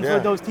happens Yeah.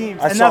 with those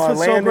teams. I and saw that's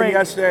what's so Landon great.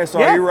 yesterday. I saw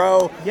Yeah.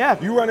 Hero. Yeah.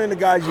 You run into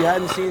guys you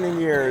hadn't seen in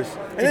years.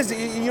 And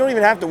you don't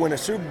even have to win a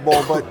Super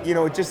Bowl, but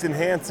it just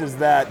enhances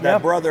that Yeah.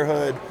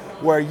 brotherhood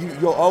where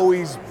you'll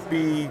always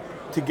be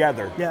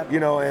together. Yeah.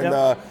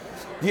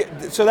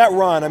 So that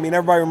run, I mean,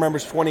 everybody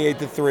remembers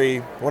 28-3.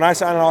 When I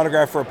sign an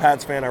autograph for a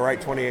Pats fan, I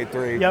write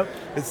 28-3. Yep.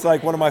 It's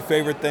like one of my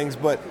favorite things,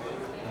 but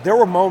there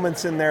were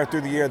moments in there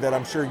through the year that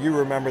I'm sure you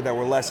remember that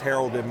were less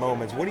heralded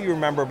moments. What do you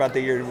remember about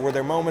the year? Were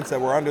there moments that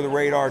were under the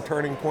radar,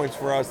 turning points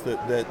for us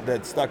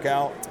that stuck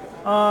out?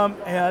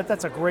 Yeah,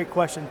 that's a great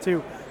question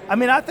too. I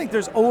mean, I think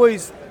there's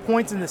always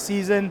points in the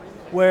season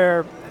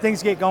where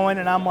things get going,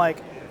 and I'm like,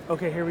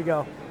 okay, here we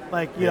go.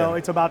 Like,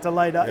 it's about to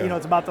light up. Yeah.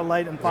 It's about to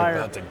light and fire.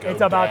 about to go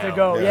It's about to down.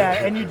 go. Yeah.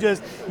 Yeah, and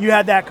you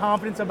had that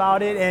confidence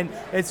about it, and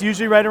it's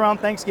usually right around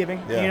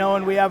Thanksgiving. Yeah.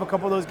 And we have a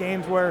couple of those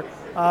games where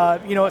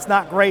it's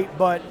not great,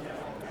 but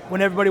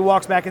when everybody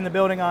walks back in the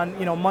building on,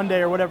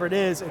 Monday or whatever it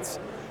is, it's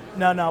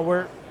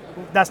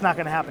that's not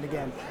going to happen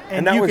again.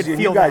 And that you was, could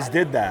feel you guys that.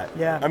 did that.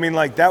 Yeah. I mean,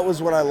 like, that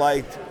was what I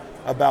liked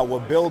about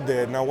what Bill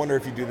did, and I wonder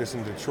if you do this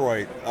in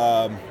Detroit,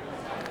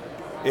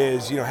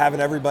 is, having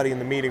everybody in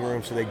the meeting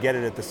room so they get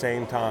it at the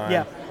same time.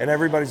 Yeah. And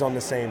everybody's on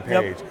the same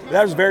page. Yep.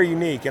 That was very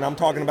unique, and I'm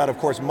talking about, of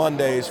course,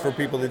 Mondays for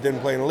people that didn't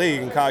play in the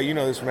league, and Kyle, you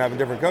know this from having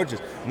different coaches.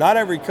 Not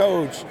every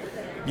coach,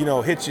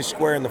 hits you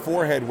square in the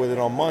forehead with it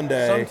on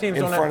Monday. Some teams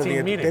in don't front have of team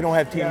the, meetings. They don't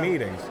have team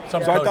meetings.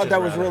 Some so I thought coaches,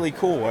 that was rather. really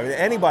cool. I mean,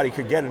 anybody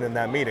could get it in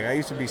that meeting. I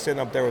used to be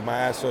sitting up there with my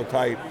ass so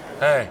tight,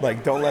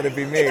 like, don't let it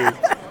be me.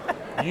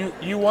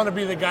 You want to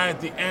be the guy at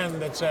the end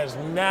that says,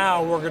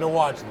 now we're going to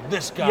watch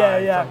this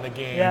guy from the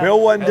game. Yeah. Bill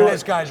wasn't doing.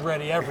 This guy's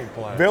ready every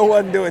play. Bill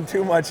wasn't doing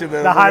too much of the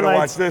we're gonna highlights,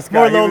 watch this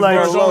guy. more He was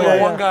lowlights. There's more only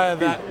lowlights. one guy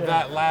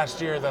that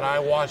last year that I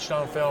watched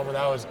on film, and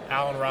that was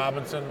Allen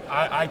Robinson.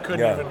 I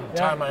couldn't even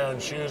tie my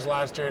own shoes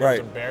last year. It was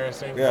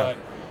embarrassing. Yeah.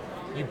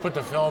 But you put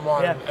the film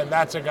on, and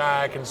that's a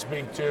guy I can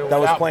speak to That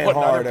was without playing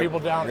putting hard other people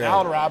down. Yeah.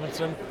 Allen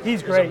Robinson,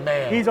 He's is great. a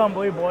man. He's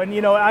unbelievable.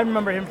 And, I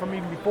remember him from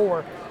even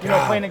before,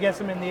 playing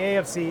against him in the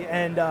AFC.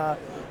 And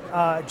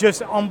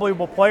just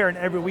unbelievable player. And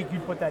every week you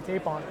put that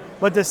tape on.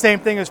 But the same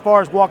thing as far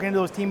as walking into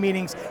those team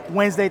meetings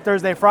Wednesday,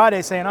 Thursday,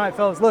 Friday, saying, all right,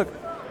 fellas, look,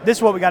 this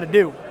is what we got to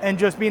do. And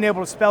just being able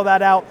to spell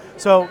that out.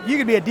 So you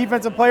could be a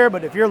defensive player,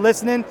 but if you're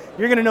listening,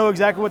 you're going to know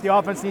exactly what the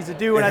offense needs to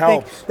do. And It I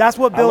think helps. that's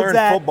what I builds learned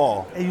that.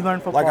 football. You learn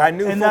football. Like, I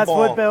knew and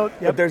football, that's what built.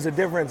 but there's a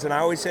difference. And I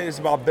always say this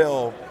about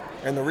Bill,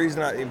 and the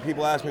reason and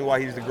people ask me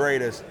why he's the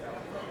greatest.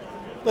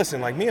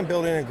 Listen, like, me and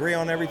Bill didn't agree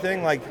on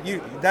everything. Like,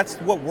 that's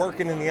what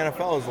working in the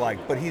NFL is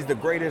like. But he's the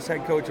greatest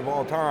head coach of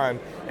all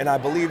time, and I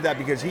believe that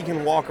because he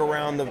can walk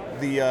around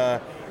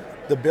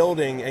the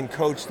building and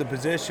coach the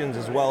positions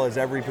as well as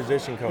every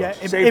position coach. Yeah,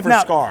 Save for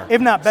not, Scar.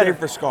 If not better. Save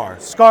for Scar.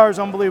 Scar's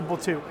unbelievable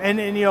too. And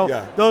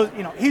Yeah. those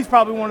he's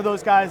probably one of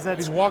those guys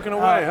that's He's walking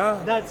away, huh?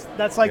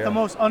 That's like the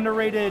most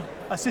underrated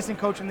assistant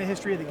coach in the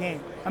history of the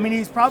game. I mean,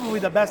 he's probably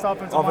the best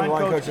offensive line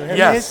coach in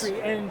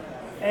history.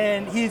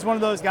 And he's one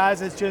of those guys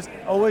that's just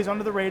always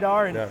under the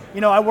radar.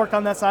 And, I worked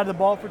on that side of the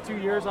ball for 2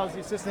 years. I was the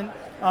assistant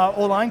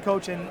O-line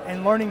coach,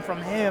 and learning from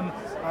him,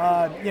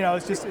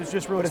 it's just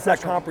really But it's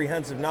special. that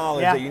comprehensive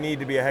knowledge that you need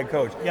to be a head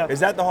coach. Yeah. Is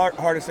that the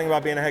hardest thing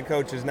about being a head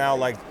coach is now,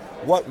 like,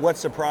 what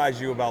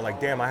surprised you about,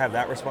 like, damn, I have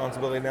that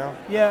responsibility now?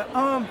 Yeah,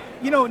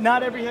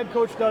 not every head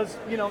coach does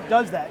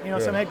that.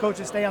 Some head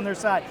coaches stay on their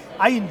side.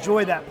 I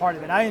enjoy that part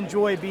of it. I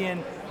enjoy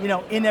being,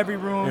 in every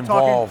room,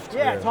 involved.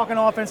 Talking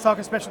offense,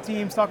 talking special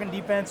teams, talking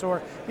defense,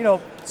 or,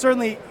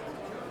 certainly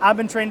I've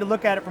been trained to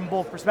look at it from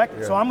both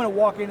perspectives. So I'm going to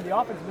walk into the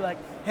offense and be like,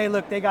 hey,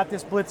 look, they got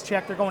this blitz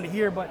check, they're going to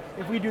here, but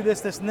if we do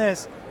this, this, and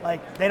this,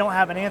 like, they don't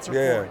have an answer for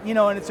it.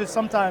 And it's just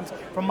sometimes,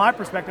 from my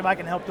perspective, I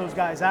can help those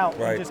guys out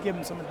and just give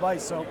them some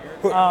advice. So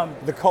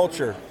the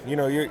culture,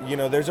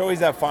 there's always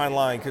that fine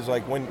line because,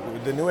 like, when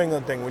the New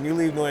England thing, when you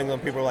leave New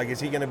England, people are like, is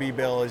he going to be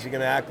Bill? Is he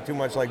going to act too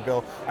much like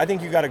Bill? I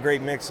think you got a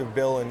great mix of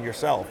Bill and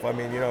yourself. I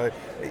mean,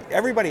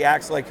 everybody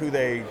acts like who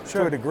they,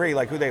 to a degree,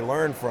 like who they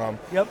learn from.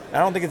 Yep. I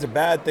don't think it's a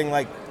bad thing.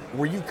 Like,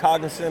 were you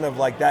cognizant of,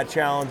 like, that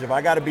challenge of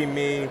I got to be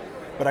me,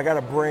 but I got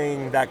to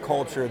bring that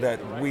culture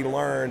that we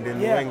learned in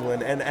New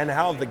England, and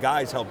how have the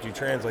guys helped you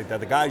translate that,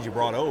 the guys you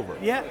brought over?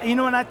 Yeah,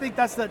 and I think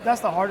that's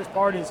the hardest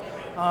part is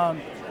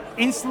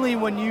instantly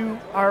when you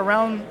are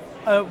around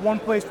one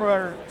place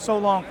for so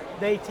long,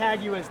 they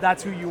tag you as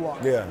that's who you are.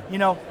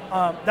 Yeah.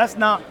 That's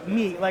not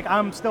me. Like,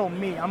 I'm still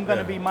me. I'm going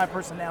to be my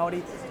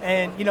personality.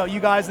 And, you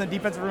guys in the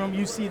defensive room,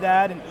 you see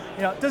that. And,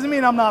 it doesn't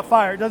mean I'm not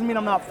fired. Doesn't mean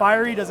I'm not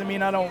fiery. Doesn't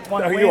mean I don't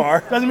want to win. You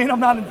are. Doesn't mean I'm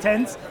not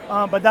intense.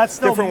 But that's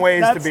still different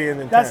ways to be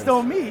intense. That's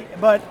still me.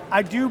 But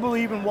I do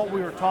believe in what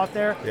we were taught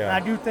there. Yeah. And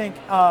I do think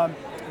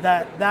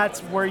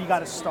that's where you got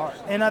to start.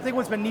 And I think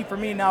what's been neat for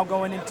me now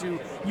going into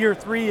year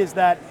 3 is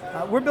that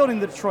we're building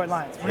the Detroit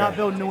Lions. We're not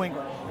building New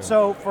England. Yeah.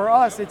 So for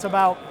us, it's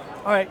about,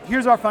 all right,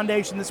 here's our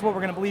foundation. This is what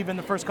we're going to believe in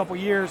the first couple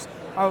years.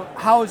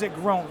 How has it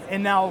grown?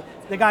 And now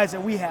the guys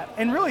that we have.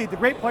 And really the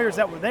great players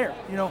that were there.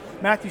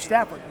 Matthew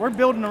Stafford, we're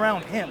building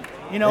around him.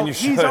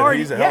 He's already,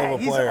 he's a hell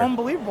of a player. He's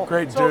unbelievable.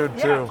 Great dude,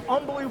 too.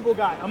 Unbelievable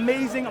guy.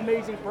 Amazing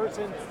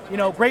person.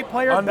 Great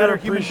player, better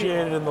human being.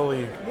 Underappreciated in the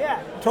league.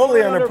 Yeah.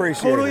 Totally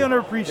underappreciated. Totally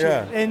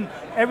underappreciated. Yeah. And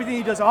everything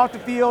he does off the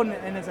field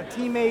and as a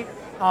teammate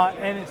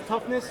and his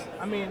toughness,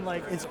 I mean,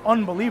 like, it's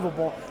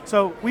unbelievable.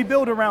 So we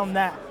build around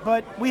that.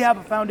 But we have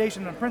a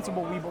foundation and a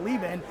principle we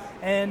believe in.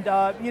 And,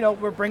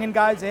 we're bringing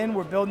guys in.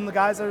 We're building the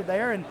guys that are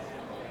there. And,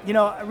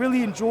 I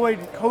really enjoyed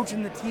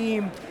coaching the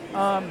team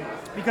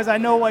because I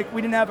know, like,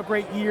 we didn't have a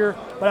great year,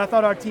 but I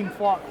thought our team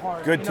fought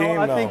hard. Good team,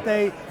 I though. think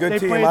Good they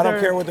team. played I don't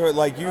care what they're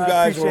like. You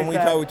guys, when we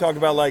talked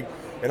about, like,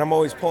 and I'm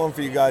always pulling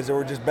for you guys. There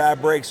were just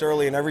bad breaks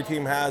early, and every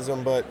team has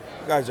them, but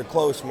you guys are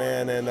close,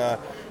 man. And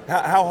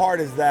how hard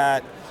is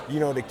that,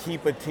 to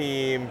keep a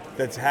team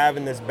that's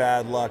having this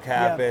bad luck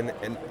happen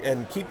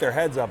and keep their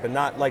heads up and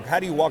not, like, how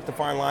do you walk the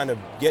fine line of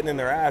getting in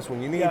their ass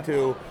when you need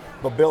to,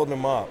 but building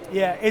them up.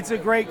 Yeah, it's a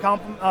great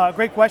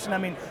great question. I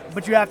mean,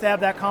 but you have to have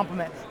that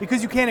compliment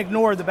because you can't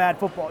ignore the bad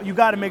football. You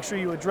got to make sure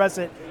you address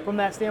it from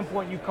that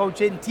standpoint. You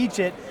coach it and teach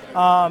it.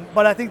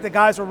 But I think the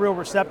guys were real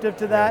receptive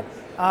to that.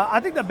 I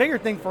think the bigger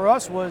thing for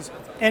us was,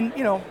 and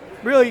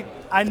really,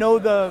 I know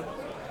the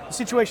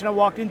situation I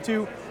walked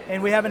into,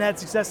 and we haven't had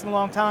success in a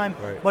long time.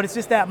 Right. But it's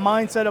just that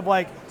mindset of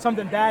like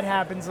something bad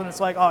happens, and it's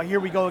like, oh, here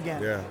we go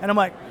again. Yeah. And I'm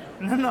like,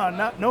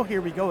 no,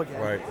 here we go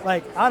again. Right.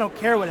 Like, I don't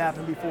care what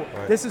happened before.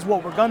 Right. This is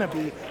what we're going to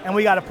be, and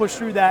we got to push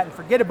through that and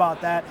forget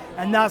about that,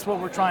 and that's what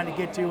we're trying to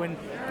get to. And,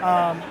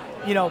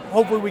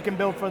 hopefully we can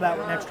build for that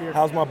next year.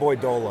 How's my boy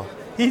Dola?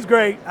 He's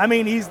great. I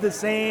mean, he's the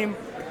same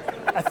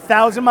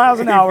 1,000 miles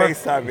an hour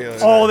FaceTimed me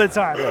all the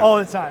time, all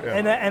the time. Yeah.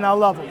 And I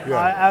love him. Yeah.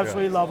 I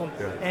absolutely love him.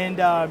 Yeah.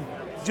 And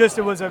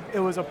it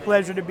was a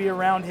pleasure to be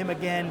around him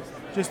again,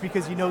 just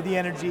because you know the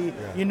energy,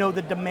 you know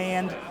the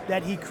demand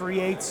that he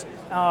creates.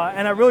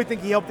 And I really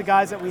think he helped the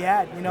guys that we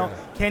had.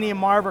 Kenny and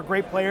Marv are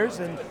great players,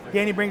 and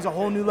Danny brings a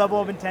whole new level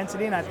of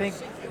intensity, and I think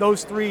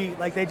those three,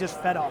 like, they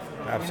just fed off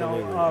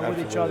with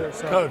each other.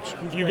 So Coach,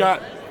 you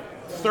got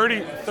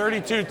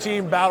 32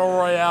 team battle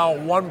royale,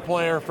 one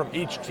player from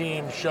each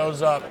team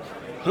shows up.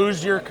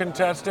 Who's your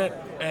contestant,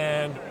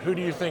 and who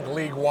do you think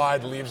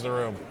league-wide leaves the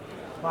room?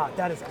 Wow,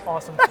 that is an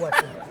awesome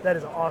question. That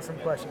is an awesome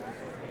question.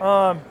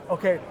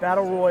 Okay,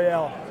 battle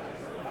royale.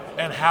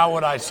 And how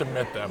would I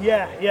submit them?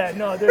 Yeah,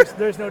 no,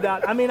 there's no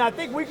doubt. I mean, I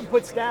think we can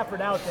put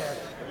Stafford out there,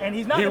 and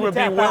he's not going to tap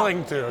out. He would be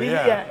willing to,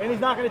 yeah. And he's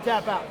not going to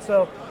tap out.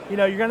 So, you're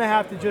going to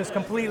have to just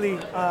completely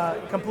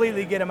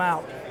get him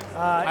out.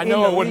 I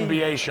know it wouldn't be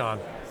Esiason.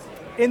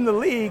 In the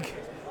league.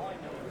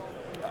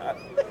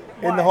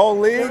 In the whole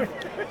league?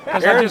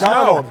 Aaron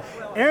Donald.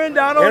 Aaron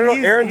Donald.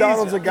 Aaron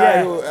Donald's a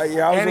guy who I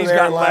was and he's there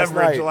got last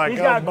leverage. night. Like, He's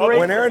got great,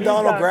 when Aaron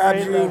Donald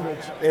grabs you, leverage.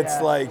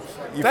 it's like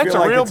you That's feel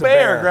a like real it's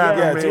bear a bear. grabbing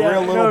Yeah, it's me. a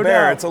real Yeah, little no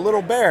bear. doubt. It's a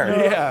little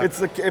bear. Yeah.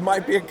 It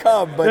might be a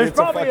cub, but There's it's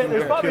a probably fucking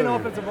there's bear. probably an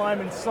offensive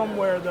lineman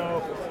somewhere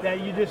though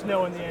that you just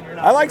know in the end you're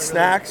not. I like gonna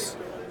Snacks.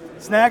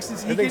 Snacks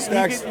is I think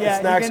Snacks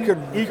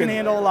he can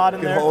handle a lot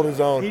in can there. hold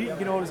his own. He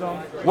can hold his own.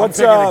 What's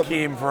I'm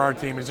picking Akeem for our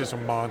team. He's just a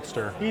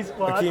monster. I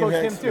Akeem coached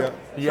Hicks, him too.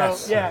 yeah. Yes.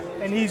 So,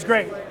 and he's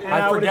great. And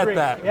I would forget agree.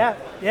 that.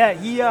 Yeah.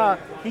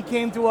 He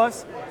came to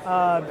us.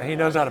 He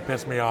knows how to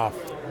piss me off.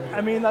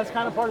 I mean, that's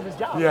kind of part of his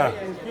job. Yeah.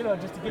 Right?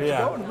 Is, just to get Yeah.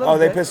 you going a little Oh,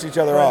 they bit. piss each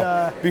other But,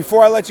 off.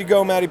 Before I let you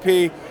go, Matty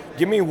P,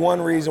 give me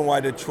one reason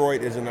why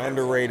Detroit is an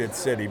underrated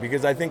city.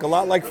 Because I think a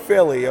lot like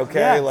Philly,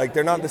 okay? Yeah. Like,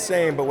 they're not the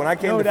same. But when I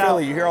came No to doubt.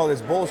 Philly, you hear all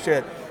this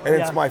bullshit, and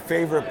it's Yeah. my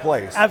favorite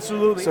place.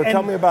 Absolutely. So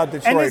tell me about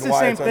Detroit and and it's the why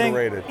same it's thing.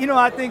 underrated.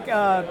 I think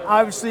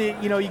obviously,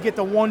 you get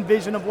the one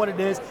vision of what it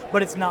is,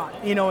 but it's not.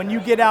 And you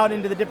get out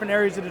into the different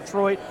areas of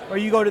Detroit, or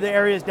you go to the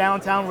areas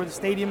downtown where the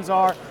stadiums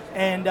are,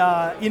 and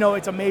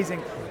it's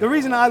amazing. The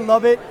reason I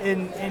love it,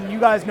 and you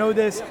guys know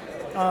this,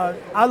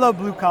 I love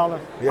blue collar.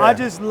 Yeah. I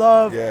just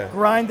love Yeah.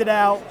 grind it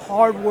out,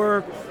 hard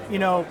work.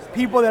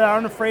 People that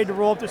aren't afraid to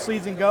roll up their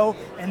sleeves and go,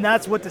 and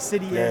that's what the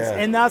city is, Yeah.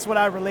 and that's what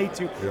I relate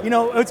to.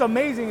 Yeah. It's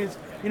amazing is,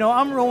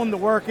 I'm rolling to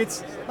work.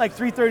 It's like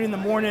 3:30 in the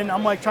morning.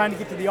 I'm like trying to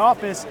get to the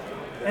office,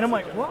 and I'm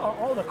like, what are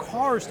all the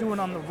cars doing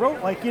on the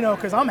road? Like,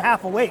 because I'm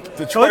half awake.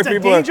 So Detroit it's a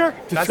people are- danger.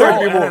 That's Detroit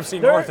all people- NFC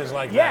North is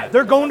like Yeah, that.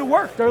 they're going to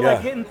work. They're Yeah.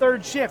 like hitting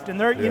third shift, and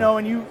they're,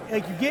 and you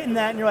get in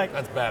that, and you're like,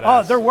 That's badass.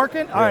 oh, they're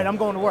working? All right, I'm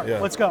going to work. Yeah.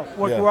 Let's go.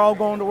 Yeah. We're all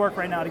going to work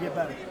right now to get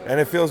better. And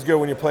it feels good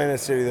when you're playing in a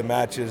city that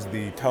matches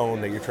the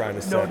tone that you're trying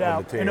to set No on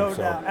doubt. the team. No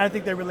so. doubt. And I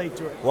think they relate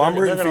to it. Well, I'm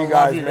They're rooting for gonna you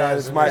love guys, you man. guys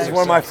It's in my the it's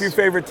one of my few success.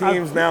 favorite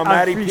teams now. I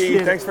Matty P,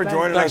 appreciate it. thanks for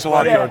joining Thanks us, a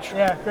lot, buddy. Coach.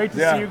 Yeah, great to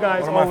Yeah, see you guys.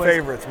 one of my always.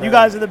 favorites, man. You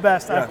guys are the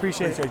best. I Yeah,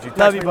 appreciate it. you. Love Text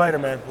you, me buddy. later,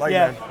 man. Like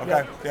Yeah, man.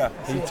 Okay. Yeah.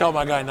 You tell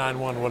my guy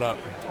 9-1 what up.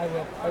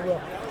 I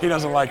will. He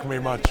doesn't like me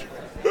much.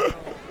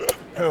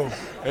 Who?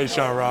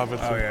 Sean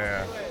Robinson. Oh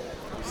yeah.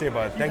 See you,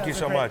 bud. Thank you guys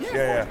so are great. much. Yeah,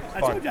 Yeah. I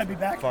Fun. told you I'd be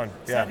back. Fun.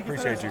 Excited Yeah. to get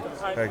Appreciate you.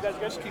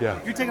 Thanks. Yeah.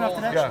 You're taking off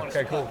the next Yeah. one.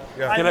 Okay. Cool.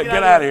 Yeah.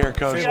 Get out of here,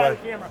 Coach. Get out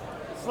of the camera.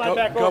 Slide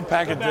back Go over.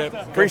 pack a Go back dip.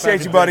 up.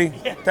 Appreciate you, buddy.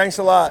 Thanks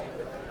a lot.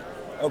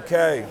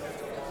 Okay.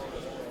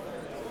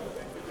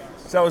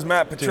 So that was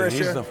Matt Dude, Patricia.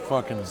 he's the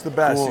fucking It's the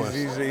best. coolest.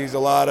 He's a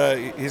lot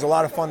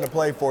of fun to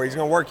play for. He's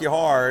gonna work you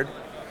hard.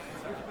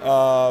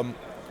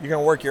 You're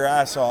gonna work your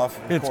ass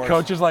off. of It's course.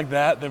 coaches like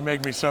that that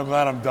make me so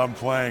glad I'm done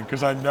playing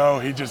because I know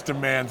he just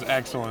demands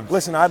excellence.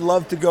 Listen, I'd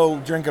love to go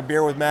drink a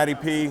beer with Matty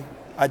P.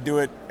 I'd do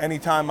it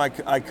anytime I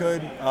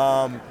could.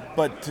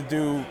 But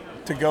to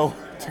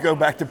go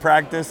back to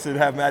practice and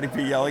have Matty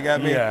P yelling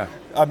at me. Yeah.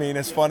 I mean,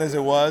 as fun as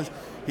it was,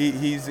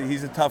 he's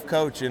a tough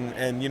coach,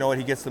 and you know what,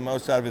 he gets the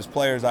most out of his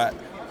players.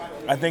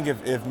 I think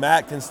if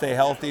Matt can stay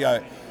healthy,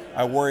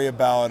 I worry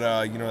about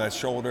that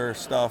shoulder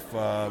stuff.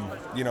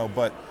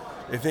 But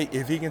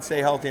if he can stay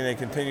healthy and they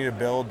continue to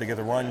build to get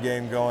the run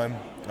game going,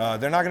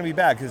 they're not going to be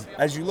bad. Because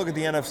as you look at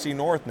the NFC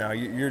North now,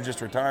 you're just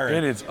retiring.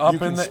 It is up you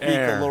can in the speak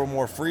air. a little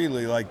more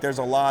freely. Like there's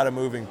a lot of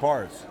moving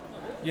parts.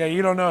 Yeah,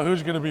 you don't know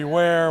who's going to be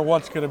where,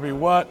 what's going to be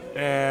what,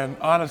 and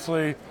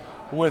honestly,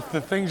 with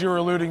the things you were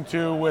alluding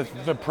to, with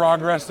the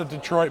progress that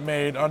Detroit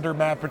made under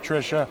Matt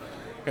Patricia,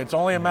 It's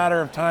only a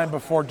matter of time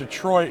before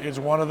Detroit is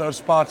one of those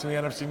spots in the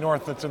NFC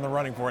North that's in the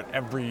running for it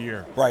every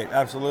year. Right,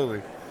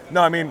 absolutely.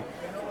 No, I mean,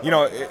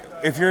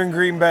 if you're in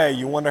Green Bay,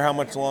 you wonder how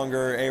much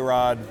longer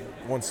A-Rod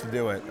wants to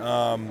do it.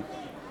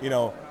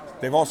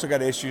 They've also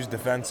got issues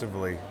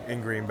defensively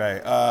in Green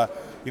Bay.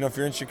 If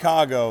you're in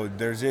Chicago,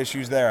 there's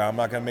issues there. I'm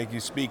not going to make you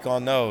speak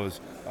on those.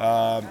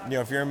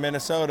 If you're in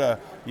Minnesota,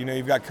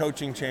 you've got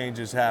coaching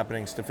changes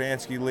happening.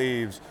 Stefanski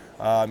leaves.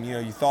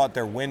 You thought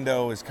their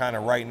window is kind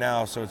of right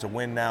now, so it's a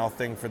win now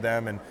thing for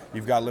them, and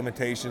you've got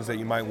limitations that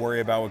you might worry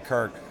about with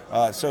Kirk.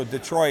 So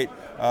Detroit,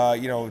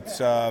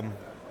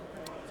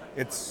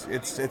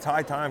 it's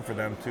high time for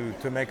them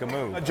to make a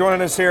move.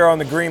 Joining us here on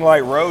the Green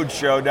Light Road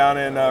show down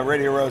in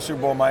Radio Row, Super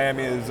Bowl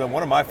Miami, is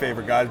one of my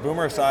favorite guys,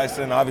 Boomer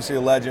Esiason, obviously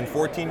a legend,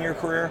 14-year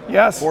career.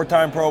 Yes.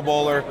 4-time Pro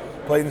Bowler,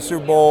 played in the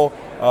Super Bowl,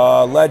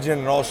 legend,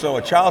 and also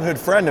a childhood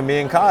friend of me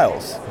and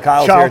Kyle's.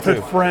 Kyle's Childhood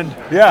here too. friend.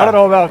 Yeah. I don't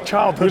know about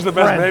childhood Who's the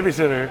best friend.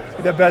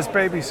 babysitter? The best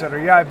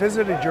babysitter. Yeah, I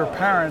visited your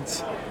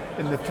parents,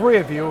 and the three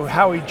of you,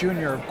 Howie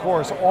Jr., of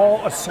course,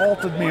 all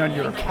assaulted me on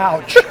your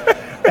couch.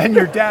 And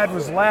your dad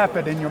was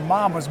laughing, and your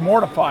mom was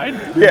mortified.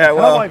 Yeah,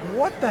 well. And I'm like,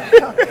 what the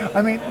hell?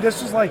 I mean,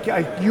 this was like,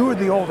 you were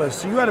the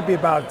oldest, so you had to be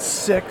about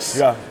 6.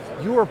 Yeah.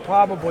 You were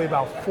probably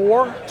about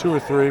 4. 2 or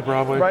 3,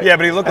 probably. Right? Yeah,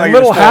 but he looked and like he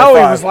little was 4 or Howie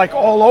 5. was like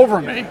all over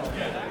me.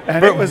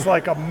 And it was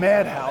like a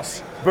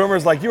madhouse.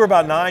 Boomer's like, you were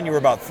about 9, you were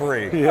about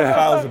 3. Yeah.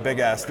 Kyle's a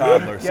big-ass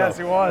toddler. Yes,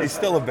 so he was. He's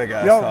still a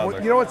big-ass You know,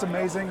 toddler. you know what's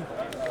amazing?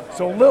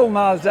 So Lil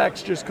Nas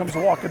X just comes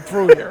walking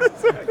through here.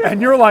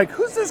 And you're like,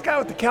 who's this guy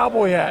with the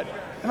cowboy hat?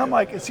 And I'm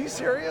like, is he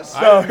serious?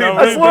 No,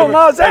 That's Lil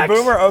Nas Hey, X.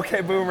 Boomer, okay,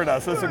 Boomer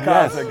does. That's what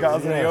Kyle said. Kyle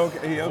said he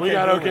okay We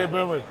got Boomer. okay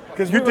Boomer.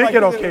 Because We you were did like,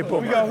 get who okay, the-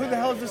 Boomer. We go, who the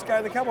hell is this guy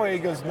in the cowboy? He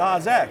goes,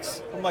 Nas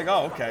X. I'm like,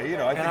 oh, okay. I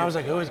think And I was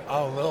like, who is?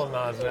 Oh, Lil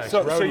Nas X.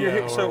 so Rodeo you're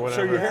here, or so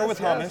whatever. you're here with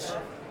hummus.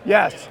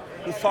 Yes.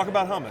 Let's talk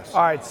about hummus.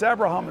 All right,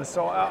 Sabra Hummus.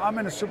 So I'm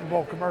in a Super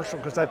Bowl commercial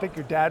because I think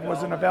your dad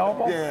wasn't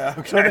available. Yeah,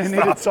 So okay, they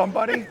needed stop.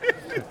 somebody.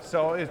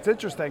 So it's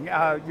interesting.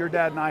 Your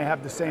dad and I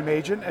have the same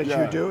agent, as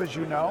Yeah. you do, as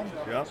you know.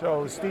 Yeah.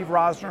 So Steve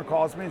Rosner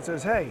calls me and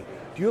says, hey,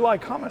 do you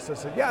like hummus? I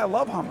said, yeah, I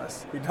love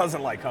hummus. He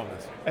doesn't like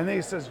hummus. And then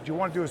he says, do you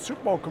want to do a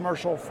Super Bowl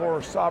commercial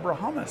for Sabra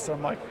Hummus?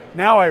 I'm like,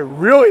 now I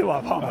really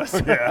love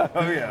hummus. Yeah.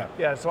 Oh yeah.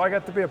 Yeah, so I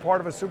got to be a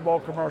part of a Super Bowl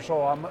commercial.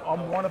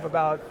 I'm one of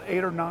about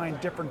 8 or 9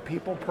 different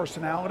people,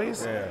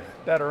 personalities Yeah.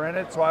 that are in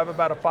it. So I have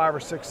about a 5 or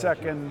 6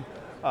 second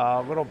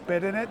little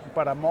bit in it,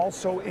 but I'm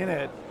also in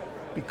it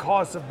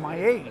because of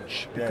my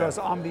age, because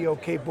I'm the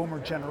okay boomer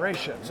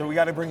generation. So we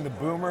got to bring the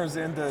boomers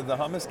into the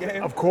hummus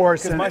game? Of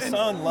course. Because my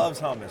son loves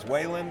hummus.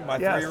 Waylon, my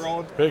Yes.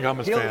 3-year-old, Big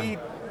hummus he'll fan. eat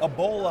a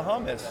bowl of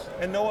hummus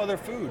and no other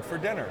food for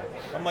dinner.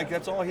 I'm like,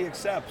 that's all he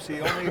accepts. He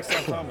only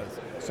accepts hummus.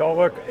 So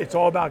look, it's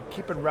all about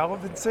keeping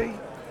relevancy.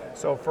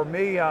 So for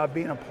me,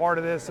 being a part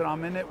of this, and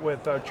I'm in it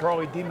with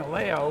Charlie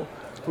DiMatteo,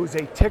 who's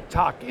a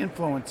TikTok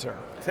influencer.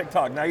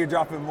 TikTok, now you're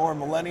dropping more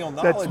millennial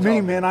knowledge. That's me,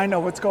 on man. I know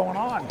what's going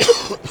on.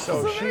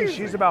 So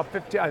she's about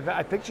 15.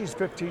 I think she's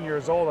 15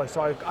 years old.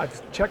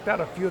 I've checked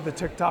out a few of the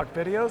TikTok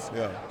videos.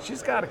 Yeah.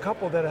 She's got a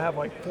couple that have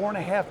like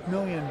 4.5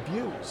 million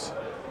views.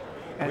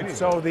 And need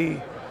so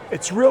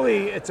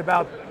it's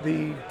about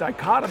the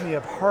dichotomy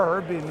of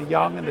her being the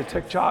young and the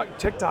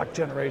TikTok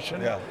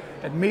generation, Yeah.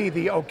 and me,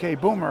 the okay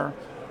boomer,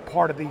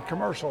 part of the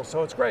commercial.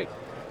 So it's great.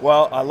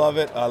 Well, I love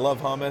it. I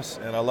love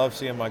hummus, and I love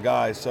seeing my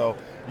guys. So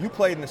you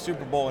played in the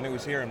Super Bowl, and it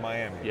was here in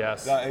Miami.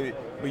 Yes.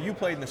 But you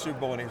played in the Super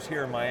Bowl, and it was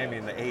here in Miami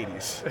in the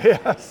 80s.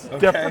 Yes. Okay.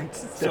 Different.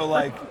 So,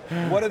 like,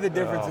 what are the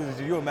differences?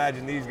 Do you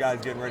imagine these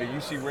guys getting ready? You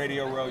see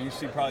Radio Row, you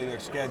see probably their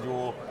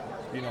schedule,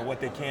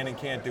 what they can and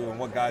can't do, and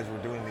what guys were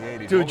doing in the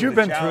 80s. Dude, What were you've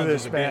the been through challenges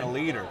this, of being man. a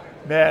leader?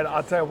 Man,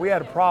 I'll tell you, we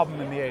had a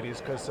problem in the 80s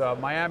because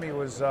Miami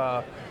was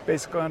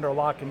basically under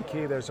lock and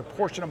key. There's a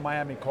portion of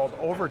Miami called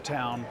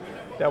Overtown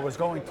that was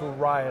going through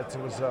riots.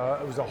 It was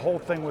a whole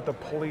thing with the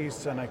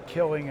police and a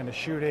killing and a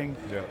shooting,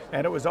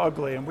 and it was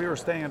ugly. And we were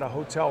staying at a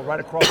hotel right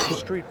across the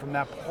street from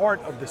that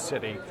part of the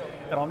city.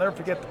 And I'll never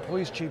forget the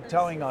police chief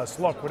telling us,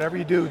 look, whatever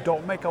you do,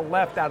 don't make a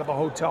left out of the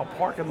hotel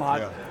parking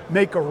lot.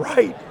 Make a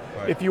right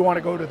if you want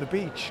to go to the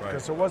beach,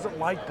 because it wasn't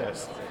like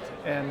this.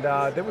 And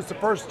that was the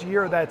first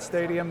year of that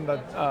stadium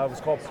that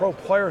was called Pro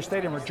Player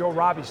Stadium, or Joe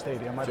Robbie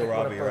Stadium, I think,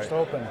 when it first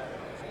opened.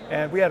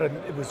 And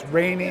it was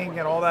raining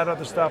and all that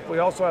other stuff. We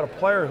also had a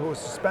player who was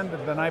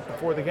suspended the night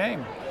before the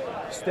game.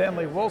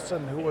 Stanley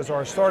Wilson, who was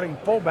our starting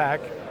fullback,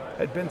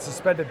 had been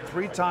suspended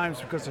 3 times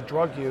because of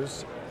drug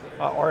use.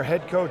 Our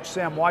head coach,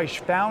 Sam Weish,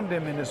 found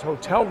him in his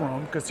hotel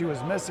room because he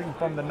was missing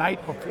from the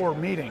night before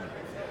meeting.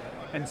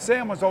 And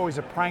Sam was always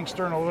a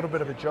prankster and a little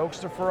bit of a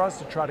jokester for us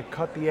to try to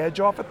cut the edge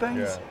off of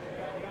things.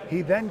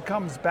 He then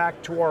comes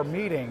back to our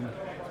meeting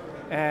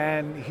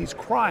and he's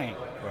crying.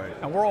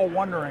 And we're all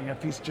wondering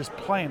if he's just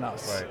playing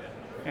us.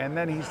 And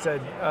then he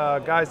said,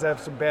 guys, I have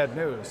some bad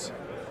news.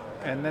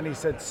 And then he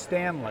said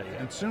Stanley.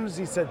 And as soon as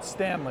he said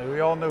Stanley, we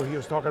all knew he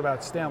was talking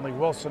about Stanley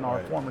Wilson, our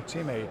former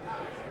teammate.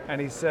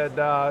 And he said,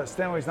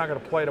 Stanley's not going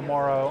to play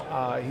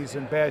tomorrow. He's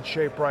in bad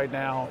shape right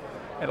now.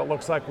 And it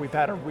looks like we've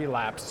had a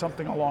relapse,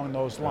 something along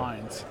those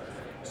lines.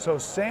 So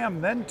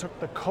Sam then took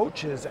the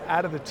coaches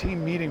out of the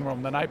team meeting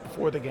room the night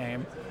before the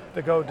game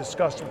to go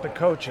discuss with the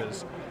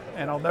coaches.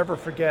 And I'll never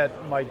forget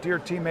my dear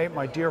teammate,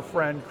 my dear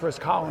friend, Chris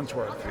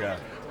Collinsworth,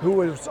 who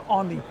was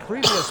on the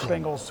previous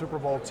Bengals Super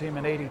Bowl team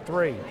in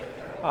 '83,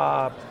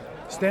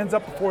 stands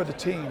up before the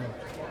team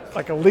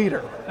like a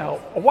leader. Now,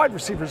 wide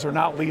receivers are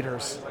not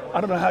leaders. I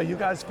don't know how you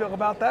guys feel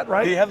about that,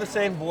 right? Did he have the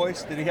same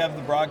voice? Did he have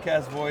the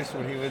broadcast voice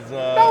when he was?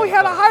 No, he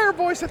had a higher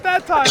voice at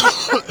that time.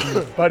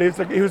 But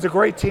he was a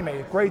great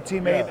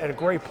teammate, and a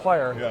great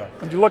player. Yeah.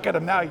 When you look at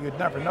him now, you'd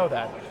never know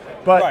that.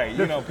 But right,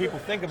 you know, people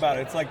think about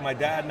it. It's like my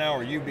dad now,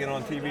 or you being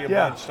on TV a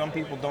bunch. Some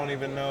people don't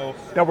even know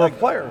that we're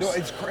players. No,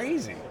 it's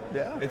crazy.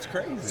 Yeah, it's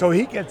crazy. So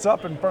he gets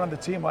up in front of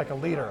the team like a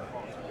leader.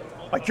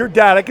 Like your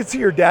dad, I could see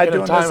your dad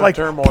doing this, like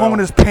pulling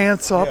his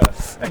pants up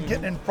and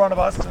getting in front of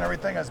us and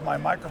everything as my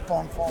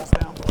microphone falls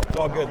down. It's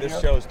all good. This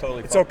show is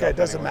totally. It's okay. It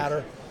doesn't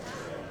matter.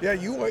 Yeah,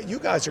 you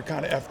guys are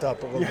kind of effed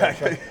up a little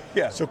bit. Right?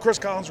 Yeah. So Chris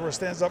Collinsworth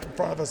stands up in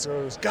front of us and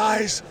goes,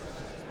 "Guys,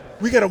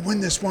 we got to win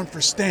this one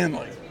for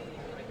Stanley."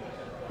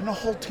 And the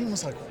whole team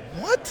was like,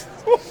 "What?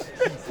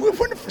 We're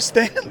winning for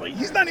Stanley?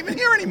 He's not even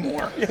here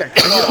anymore." Yeah.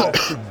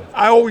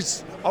 I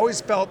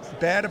always felt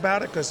bad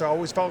about it because I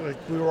always felt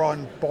like we were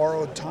on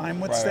borrowed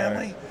time with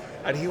Stanley. Right.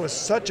 And he was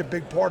such a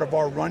big part of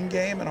our run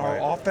game and our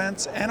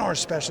offense and our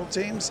special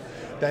teams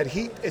that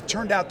it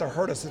turned out to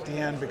hurt us at the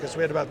end because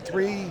we had about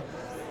 3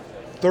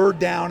 third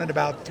down and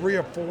about 3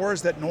 or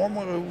 4s that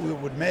normally we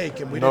would make,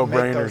 and we didn't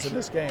make those in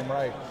this game,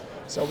 right?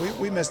 So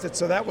we missed it.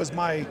 So that was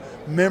my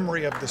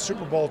memory of the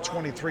Super Bowl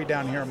 23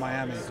 down here in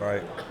Miami.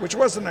 Right. Which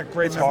wasn't a great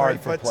memory. It's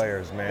hard for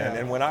players, man. Yeah.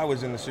 And when I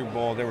was in the Super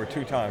Bowl, there were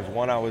 2 times.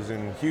 One, I was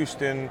in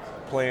Houston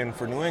playing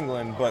for New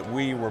England, but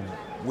we were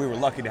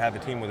lucky to have a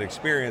team with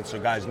experience, so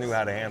guys knew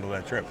how to handle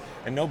that trip.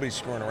 And nobody's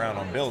screwing around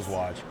on Bills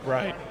watch.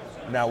 Right.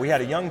 Now, we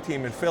had a young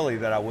team in Philly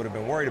that I would have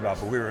been worried about,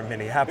 but we were in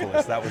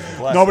Minneapolis. That was the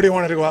blessing. Nobody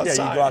wanted to go outside.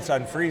 Yeah, you go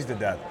outside and freeze to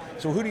death.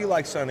 So who do you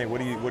like Sunday? What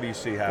do you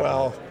see happening?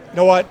 Well, you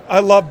know what?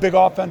 I love big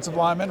offensive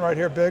linemen right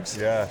here, Biggs.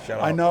 Yeah,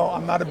 shout out. I know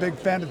I'm not a big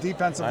fan of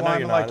defensive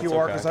linemen like you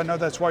are because I know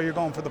that's why you're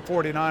going for the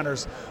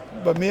 49ers.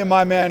 But me and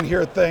my man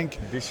here think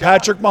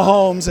Patrick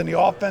Mahomes and the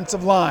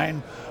offensive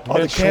line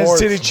of the Kansas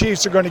City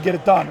Chiefs are going to get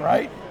it done,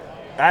 right?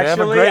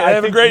 Actually, they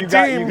have a great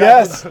team.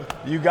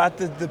 You got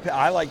the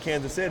I like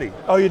Kansas City.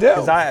 Oh, you do?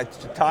 Because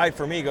Ty,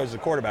 for me, goes to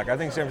quarterback. I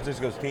think San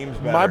Francisco's team's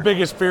better. My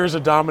biggest fear is a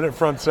dominant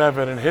front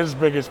seven, and his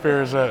biggest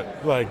fear is an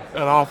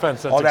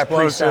offense that's all that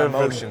explosive.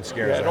 motion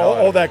scares and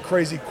all that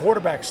crazy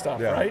quarterback stuff,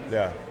 right?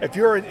 Yeah. If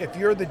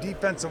you're the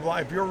defensive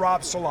line, if you're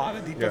Rob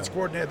Salata, defense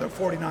coordinator of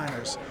the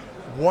 49ers,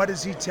 what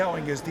is he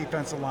telling his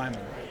defensive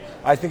linemen?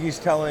 I think he's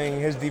telling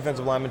his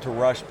defensive linemen to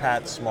rush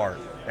Pat smart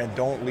and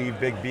don't leave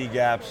big B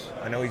gaps.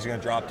 I know he's going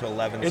to drop to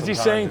 11. Is he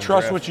saying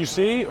trust what you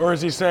see, or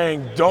is he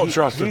saying don't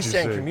trust what you see? He's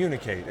saying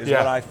communicate is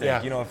what I think.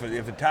 Yeah. You know,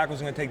 if a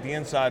tackle's going to take the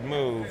inside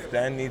move,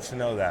 then needs to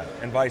know that,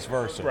 and vice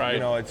versa. Right.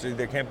 You know,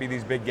 there can't be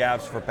these big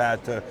gaps for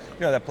Pat to,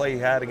 that play he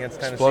had against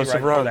Tennessee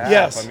explosive right before the half.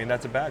 Yes. I mean,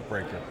 that's a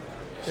backbreaker.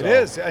 It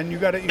is, and you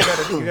got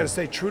to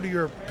stay true to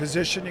your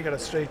position. You got to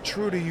stay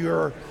true to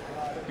your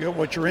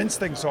what your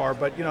instincts are.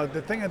 But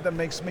the thing that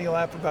makes me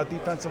laugh about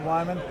defensive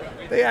linemen,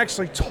 they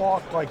actually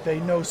talk like they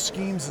know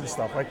schemes and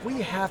stuff. Like,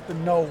 we have to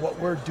know what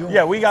we're doing.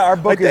 Yeah, we got our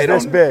book is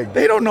this big.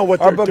 They don't know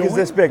what our they're doing. Our book is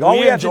this big. All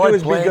we have to do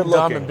is be good dumb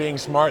looking and being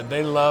smart.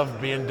 They love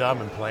being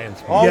dumb and playing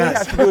smart. All we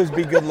have to do is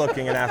be good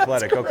looking and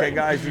athletic. Okay,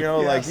 guys.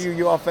 Like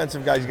you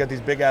offensive guys, you got these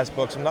big ass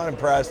books. I'm not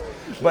impressed,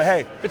 but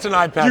hey, it's an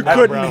iPad. You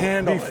couldn't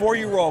handle before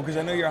you roll, because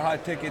I know you're a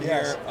hot ticket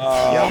here.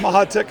 Yeah, I'm a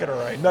hot ticketer,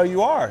 right? No,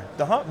 you are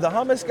the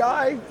hummus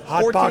guy.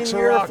 Hot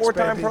 14-year, rocks,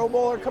 4-time baby. Pro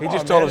Bowler. Come he on,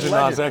 just told man, us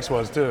who Nas X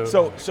was too.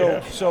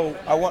 So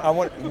I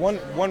want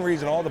one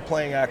reason. All the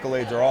playing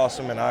accolades are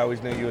awesome, and I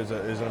always knew you as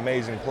an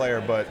amazing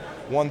player. But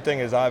one thing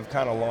is, I've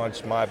kind of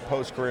launched my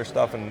post-career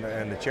stuff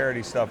and the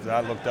charity stuff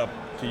that I looked up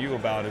to you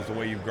about is the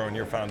way you've grown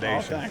your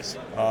foundation. Oh, thanks.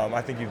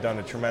 I think you've done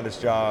a tremendous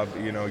job.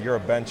 You're a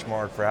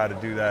benchmark for how to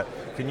do that.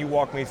 Can you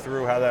walk me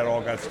through how that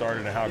all got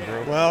started and how it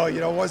grew? Well,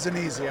 it wasn't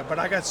easy, but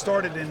I got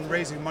started in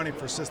raising money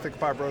for cystic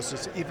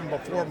fibrosis even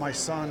before my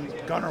son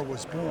Gunnar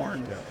was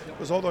born. Yeah. It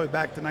was all the way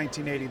back to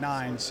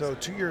 1989. So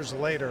 2 years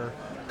later,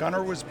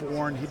 Gunnar was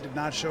born. He did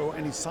not show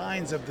any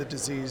signs of the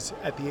disease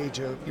at the age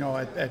of,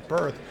 at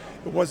birth.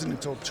 It wasn't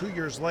until 2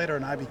 years later,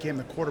 and I became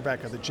the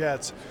quarterback of the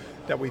Jets,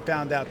 that we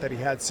found out that he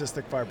had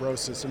cystic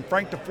fibrosis. And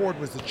Frank DeFord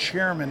was the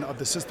chairman of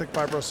the Cystic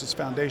Fibrosis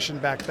Foundation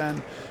back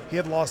then. He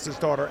had lost his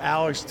daughter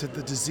Alex to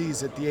the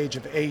disease at the age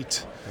of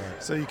 8.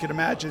 Right. So you can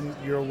imagine,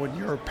 when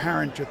you're a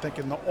parent, you're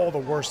thinking all the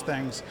worst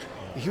things.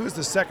 He was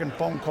the second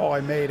phone call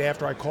I made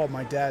after I called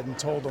my dad and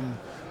told him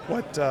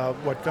what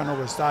Gunnar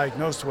was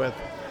diagnosed with.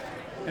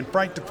 And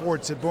Frank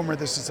DeFord said, "Boomer,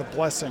 this is a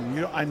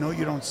blessing. I know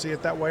you don't see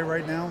it that way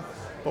right now,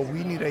 but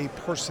we need a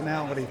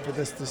personality for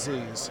this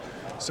disease."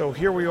 So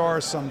here we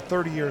are some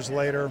 30 years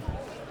later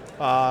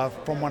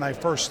from when I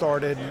first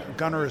started.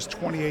 Gunnar is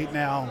 28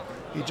 now.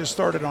 He just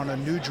started on a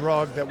new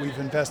drug that we've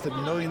invested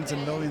millions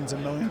and millions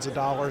and millions of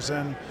dollars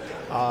in.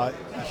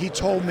 He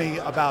told me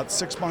about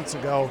 6 months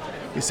ago,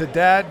 he said,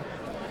 "Dad,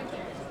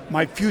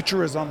 my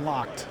future is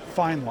unlocked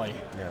finally,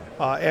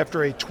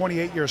 after a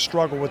 28-year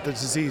struggle with the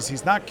disease.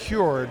 He's not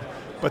cured,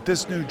 but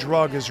this new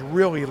drug has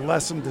really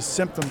lessened the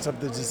symptoms of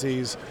the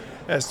disease,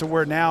 as to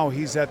where now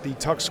he's at the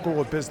Tuck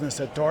School of Business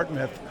at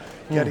Dartmouth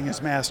getting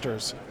his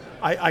master's.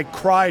 I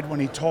cried when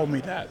he told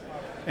me that.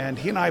 And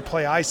he and I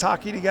play ice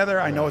hockey together.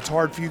 I know it's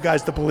hard for you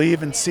guys to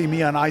believe and see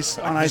me on ice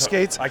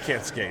skates. I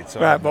can't skate. So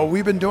right, but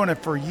we've been doing it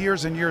for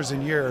years and years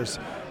and years.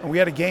 And we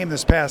had a game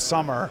this past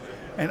summer,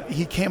 and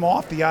he came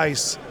off the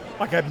ice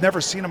like I've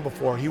never seen him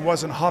before. He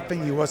wasn't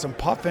huffing, he wasn't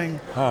puffing,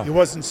 he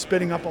wasn't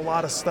spitting up a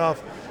lot of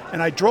stuff.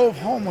 And I drove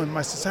home with him.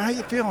 I said, "How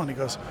you feeling?" He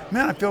goes,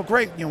 "Man, I feel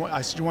great."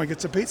 I said, "You want to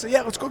get some pizza?"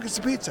 "Yeah, let's go get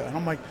some pizza." And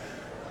I'm like,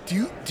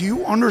 "Do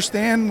you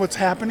understand what's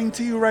happening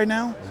to you right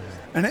now?"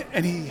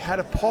 And he had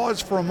to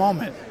pause for a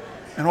moment.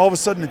 And all of a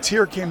sudden, a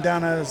tear came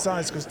down out of his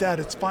eyes. He goes, "Dad,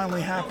 it's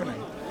finally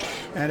happening."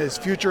 And his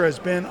future has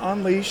been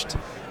unleashed.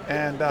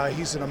 And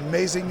he's an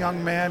amazing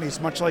young man. He's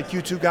much like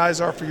you two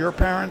guys are for your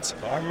parents.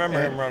 I remember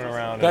him running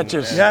around.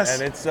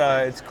 And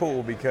it's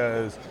cool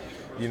because,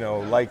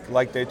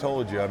 like they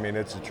told you, I mean,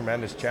 it's a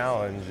tremendous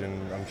challenge,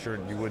 and I'm sure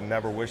you would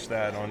never wish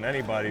that on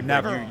anybody.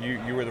 Never. But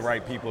you were the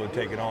right people to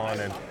take it on,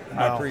 and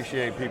I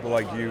appreciate people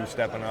like you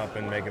stepping up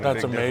and making a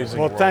big difference. That's amazing.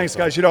 Well, thanks,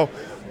 guys.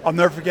 I'll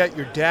never forget,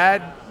 your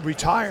dad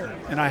retired,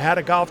 and I had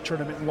a golf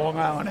tournament in Long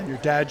Island, and your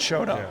dad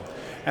showed up. Yeah.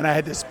 And I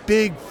had this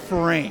big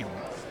frame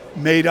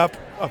made up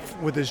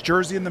with his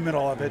jersey in the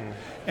middle of it,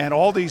 and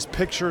all these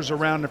pictures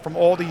around it from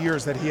all the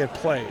years that he had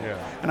played. Yeah.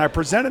 And I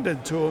presented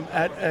it to him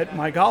at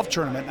my golf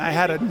tournament. And I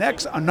had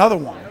another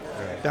one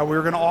that we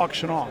were going to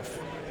auction off.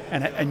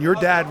 And your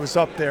dad was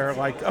up there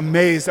like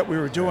amazed that we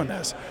were doing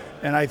this.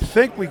 And I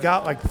think we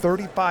got like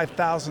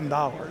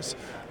 $35,000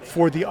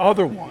 for the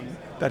other one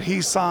that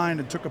he signed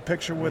and took a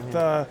picture with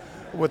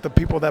the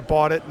people that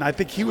bought it. And I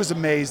think he was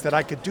amazed that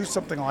I could do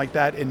something like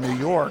that in New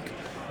York.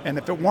 And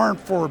if it weren't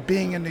for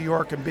being in New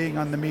York and being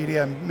on the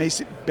media and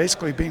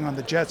basically being on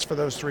the Jets for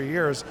those 3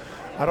 years,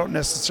 I don't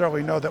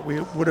necessarily know that we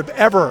would have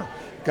ever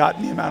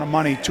gotten the amount of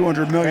money,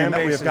 $200 million,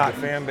 that we have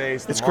gotten. The fan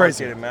base, it's the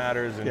crazy. market, it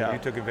matters, and you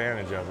took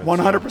advantage of it.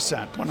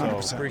 100%.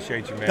 100%. So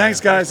appreciate you, man. Thanks,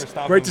 guys.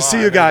 For Great to stopping see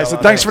by. you guys.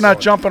 And thanks for not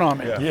jumping on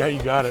me. Yeah,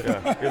 you got it.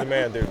 You're the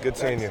man, dude. Good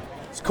seeing you.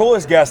 It's the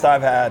coolest guest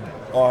I've had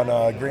on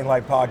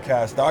Greenlight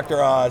Podcast.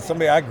 Dr. Oz,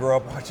 somebody I grew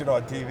up watching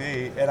on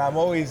TV, and I'm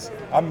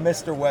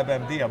Mr.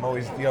 WebMD. I'm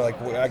always,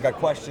 I got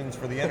questions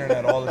for the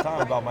internet all the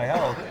time about my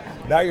health.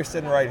 Now you're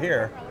sitting right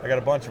here. I got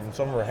a bunch of them.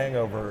 Some of them are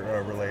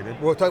hangover related.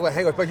 We'll talk about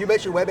hangovers, but you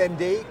mentioned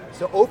WebMD.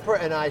 So Oprah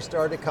and I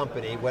started a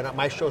company when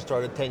my show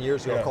started 10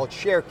 years ago called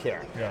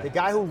ShareCare. Yeah. The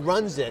guy who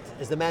runs it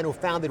is the man who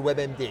founded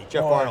WebMD,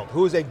 Jeff Arnold,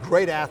 who is a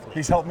great athlete.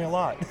 He's helped me a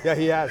lot. Yeah,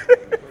 he has.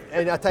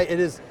 And I'll tell you, it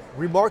is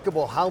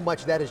remarkable how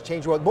much that has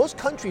changed the world. Most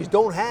countries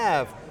don't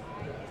have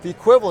the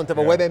equivalent of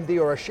a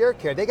WebMD or a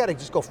ShareCare. They got to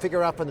just go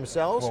figure it out for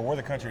themselves. Well, we're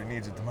the country that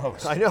needs it the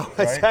most. I know, right?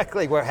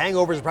 exactly. Where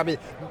hangovers are probably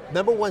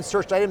 #1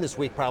 searched item this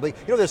week, probably.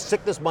 There's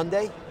Sickness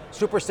Monday,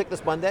 Super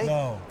Sickness Monday.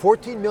 No.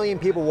 14 million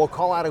people will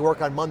call out of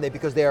work on Monday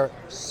because they're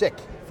sick.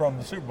 From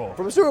the Super Bowl.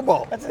 From the Super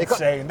Bowl. That's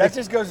insane. That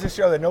just goes to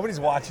show that nobody's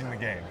watching the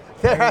game.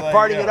 They're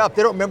partying it up.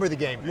 They don't remember the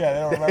game. Yeah, they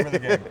don't remember the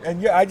game.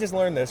 And I just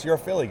learned this. You're a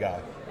Philly guy.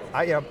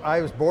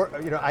 I was born.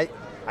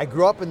 I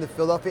grew up in the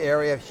Philadelphia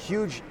area.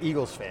 Huge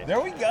Eagles fan.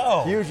 There we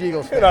go. Huge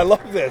Eagles fan. Dude, I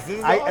love this. This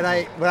is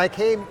awesome. When I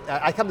came,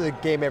 I come to the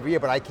game every year,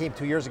 but I came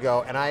 2 years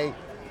ago, and I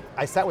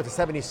sat with the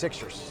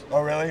 76ers.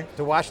 Oh, really?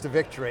 To watch the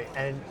victory,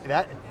 and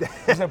that.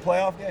 It's a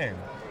playoff game.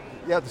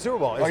 Yeah, the Super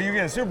Bowl. Oh, you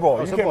get a Super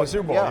Bowl. You came to the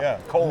Super Bowl, yeah.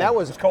 Cold. And that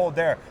was cold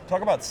there.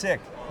 Talk about sick.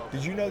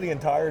 Did you know the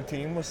entire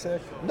team was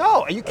sick?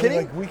 No, are you kidding?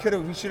 I mean,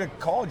 we should have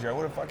called you. I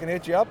would have fucking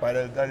hit you up. I'd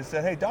have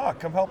said, "Hey, Doc,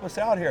 come help us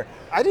out here."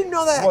 I didn't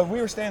know that. Well, we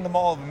were staying in the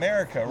Mall of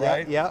America,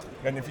 right? Yeah.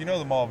 And if you know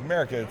the Mall of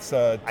America, it's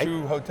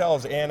two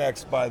hotels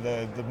annexed by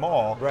the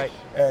mall. Right.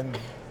 And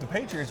the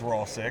Patriots were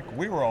all sick.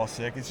 We were all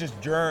sick. It's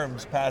just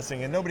germs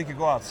passing, and nobody could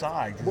go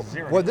outside.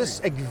 Well,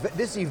 this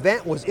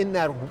event was in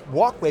that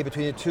walkway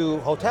between the two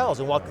hotels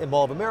in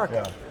Mall of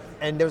America. Yeah.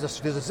 And there's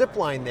a zip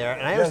line there,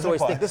 and I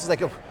always think this is like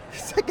a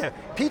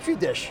petri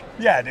dish.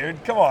 Yeah,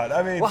 dude, come on.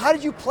 I mean, well, how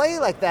did you play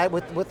like that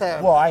with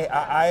that? Well,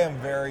 I am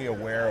very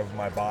aware of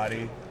my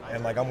body,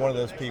 and I'm one of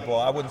those people.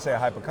 I wouldn't say a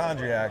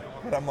hypochondriac,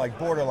 but I'm like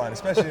borderline.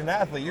 Especially an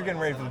athlete, you're getting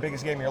ready for the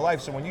biggest game of your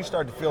life. So when you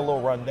start to feel a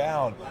little run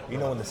down,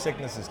 when the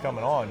sickness is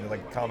coming on, you're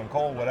like common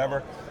cold,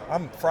 whatever.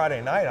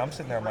 Friday night, I'm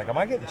sitting there, I'm like, am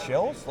I getting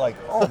chills? Like,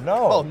 oh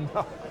no. Oh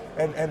no.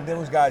 And there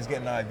was guys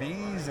getting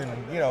IVs,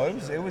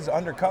 and it was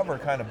undercover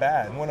kind of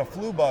bad. And when a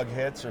flu bug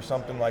hits or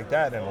something like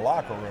that in a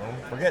locker room,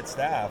 forget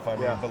staff. I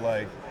mean, but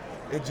like,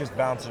 it just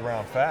bounces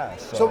around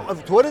fast. So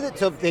what did it?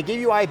 So they gave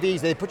you IVs,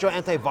 they put you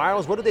on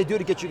antivirals. What did they do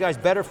to get you guys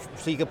better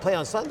so you could play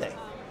on Sunday?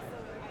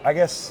 I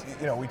guess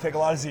we take a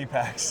lot of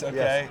Z-Packs.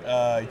 Okay,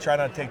 yes. You try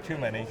not to take too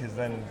many because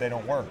then they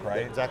don't work, right?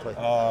 Yeah, exactly.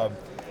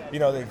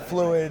 The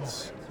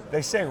fluids.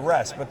 They say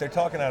rest, but they're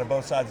talking out of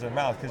both sides of their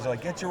mouth because they're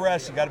like, get your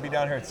rest. You got to be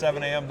down here at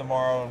 7 a.m.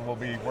 tomorrow, and we'll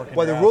be working.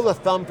 Well, the rule of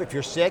thumb, if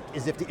you're sick,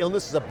 is if the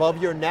illness is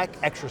above your neck,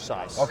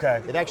 exercise.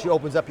 Okay. It actually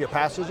opens up your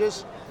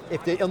passages.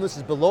 if the illness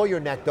is below your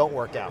neck, don't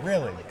work out.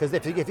 Really? Because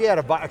if you had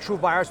a true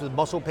virus with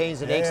muscle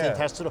pains and aches and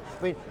intestinal,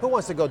 I mean, who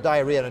wants to go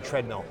diarrhea on a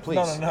treadmill?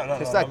 Please. No.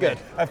 It's not good.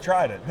 Man. I've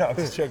tried it. No, I'm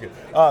just joking.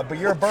 But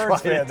you're a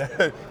Birds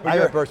fan.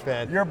 I'm a Birds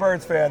fan. You're a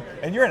Birds fan,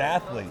 and you're an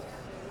athlete.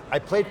 I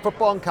played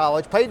football in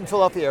college. Played in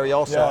Philadelphia area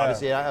also. Yeah.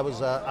 Obviously, I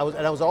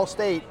was all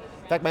state.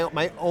 In fact,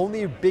 my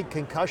only big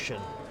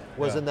concussion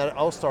was in that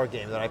All-Star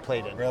game that I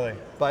played in. Really?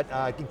 But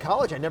in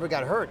college, I never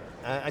got hurt.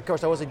 Of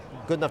course, I wasn't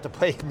good enough to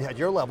play at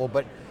your level,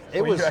 but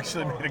it was. You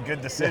actually made a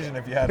good decision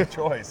if you had a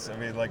choice. I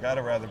mean, like, I'd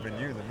have rather been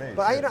you than me.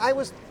 But I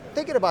was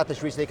thinking about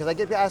this recently because I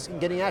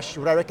getting asked,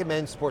 would I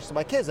recommend sports to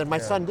my kids? And my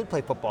son did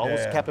play football. He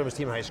was captain of his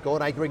team in high school,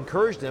 and I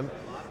encouraged him.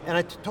 And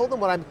I told him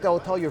what I'll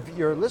tell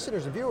your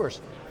listeners and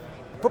viewers.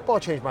 Football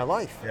changed my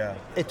life. Yeah.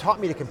 It taught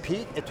me to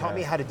compete. It taught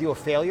me how to deal with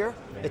failure.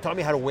 It taught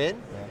me how to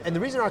win. And the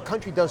reason our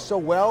country does so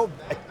well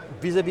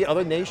vis-a-vis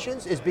other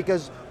nations is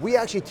because we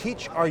actually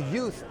teach our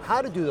youth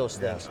how to do those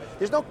things.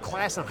 There's no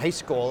class in high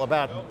school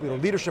about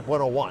leadership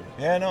 101.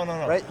 Yeah, no.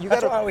 Right?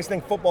 That's why I always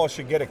think football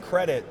should get a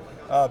credit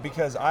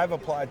because I've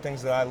applied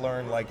things that I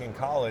learned like in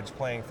college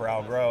playing for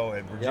Al Groh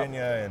at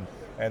Virginia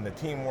and the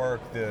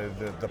teamwork,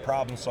 the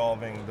problem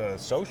solving, the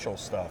social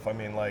stuff. I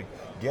mean, like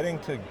getting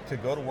to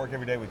go to work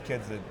every day with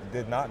kids that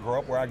did not grow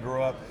up where I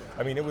grew up.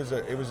 I mean, it was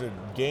a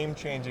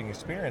game-changing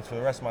experience for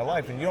the rest of my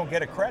life, and you don't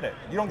get a credit.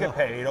 You don't get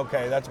paid,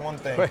 okay, that's one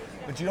thing,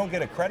 but you don't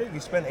get a credit. You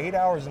spend 8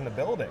 hours in the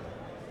building.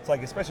 It's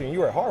like, especially when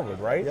you were at Harvard,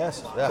 right?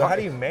 Yes. So how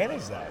do you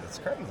manage that? It's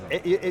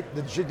crazy.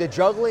 The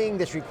juggling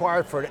that's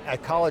required for a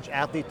college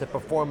athlete to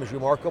perform is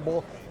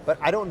remarkable, but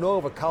I don't know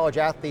of a college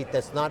athlete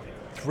that's not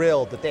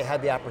thrilled that they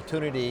had the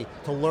opportunity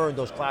to learn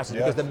those classes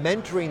because the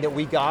mentoring that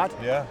we got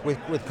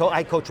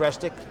I coached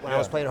Restic when I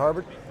was playing at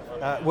Harvard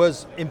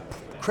was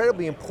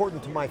incredibly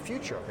important to my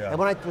future. And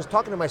when I was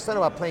talking to my son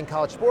about playing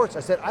college sports, I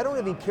said, I don't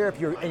even care if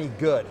you're any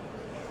good.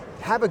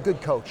 Have a good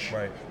coach,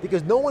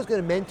 because no one's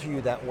going to mentor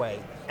you that way.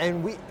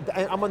 And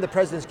I'm on the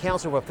President's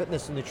Council for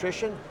Fitness and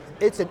Nutrition.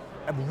 It's a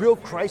real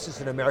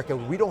crisis in America.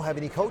 We don't have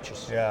any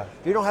coaches.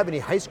 We don't have any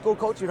high school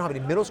coaches. We don't have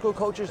any middle school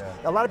coaches.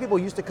 A lot of people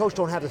who used to coach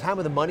don't have the time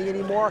or the money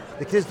anymore.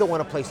 The kids don't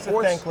want to play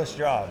sports. It's a thankless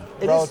job,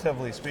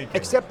 relatively speaking.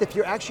 Except if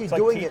you're actually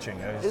doing it.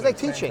 It's like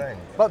teaching.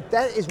 But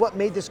that is what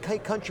made this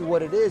country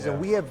what it is, and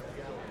we have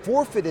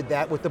forfeited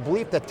that with the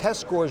belief that test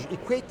scores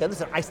equate that.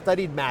 Listen, I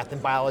studied math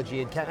and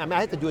biology, and I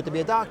had to do it to be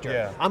a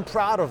doctor. I'm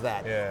proud of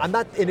that. I'm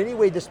not in any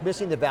way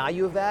dismissing the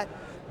value of that,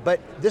 but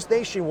this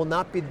nation will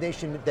not be the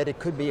nation that it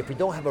could be if we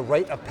don't have a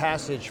rite of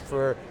passage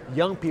for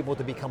young people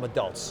to become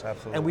adults.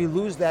 Absolutely. And we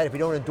lose that if we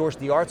don't endorse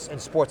the arts and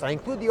sports. I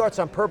include the arts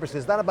on purpose.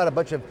 It's not about a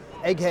bunch of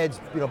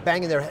eggheads,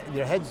 banging their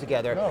heads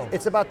together. No.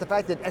 It's about the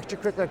fact that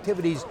extracurricular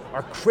activities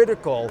are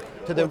critical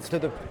to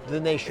the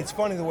nation. It's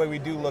funny the way we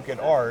do look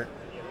at art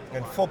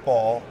and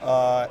football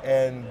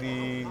and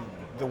the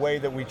way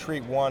that we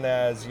treat one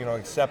as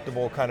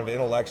acceptable kind of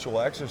intellectual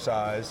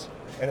exercise,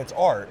 and it's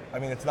art. I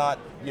mean, it's not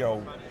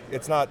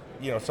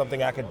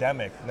something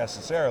academic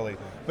necessarily,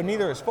 but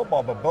neither is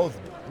football. But both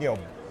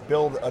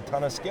build a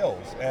ton of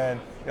skills, and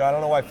I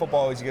don't know why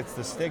football always gets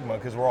the stigma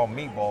because we're all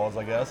meatballs,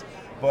 I guess.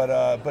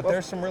 But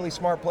there's some really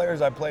smart players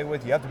I play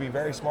with. You have to be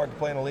very smart to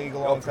play in a league a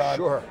long time.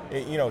 Sure.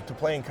 To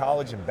play in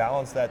college and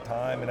balance that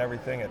time and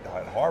everything at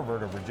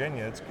Harvard or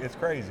Virginia, it's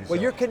crazy. Well,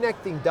 you're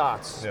connecting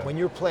dots. When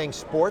you're playing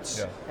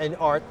sports and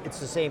art, it's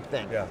the same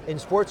thing. In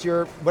sports,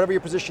 whatever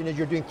your position is,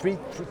 you're doing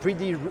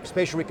 3D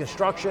spatial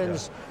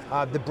reconstructions.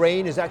 The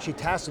brain is actually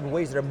tasked in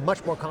ways that are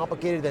much more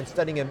complicated than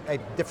studying a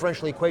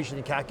differential equation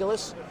in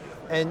calculus.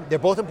 And they're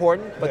both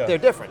important, but they're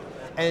different.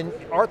 And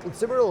art,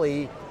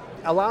 similarly,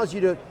 allows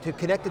you to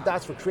connect the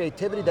dots for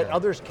creativity that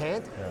others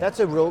can't. That's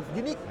a real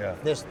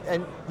uniqueness.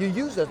 And you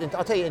use those. And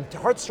I'll tell you, in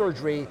heart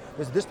surgery,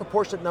 there's a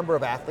disproportionate number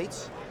of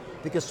athletes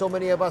because so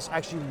many of us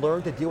actually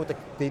learn to deal with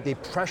the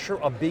pressure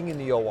of being in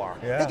the OR.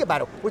 Think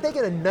about it. We're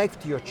taking a knife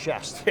to your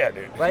chest. Yeah,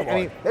 dude. Right? I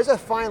mean, there's a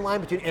fine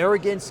line between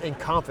arrogance and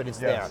confidence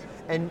there.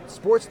 And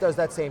sports does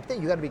that same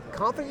thing. You got to be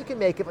confident you can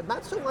make it, but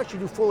not so much you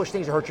do foolish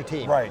things to hurt your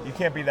team. Right. You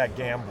can't be that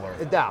gambler.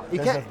 No, you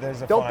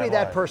can't. Don't be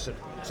that person.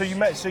 So you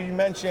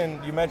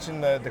mentioned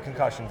the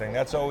concussion thing.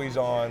 That's always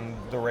on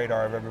the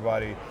radar of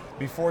everybody.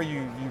 Before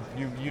you're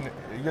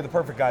the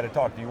perfect guy to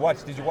talk to.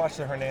 Did you watch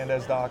the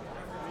Hernandez doc?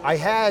 I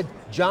had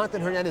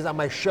Jonathan Hernandez on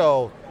my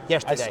show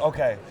yesterday.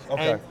 Okay.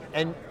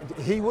 And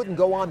he wouldn't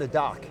go on the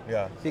doc.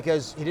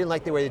 Because he didn't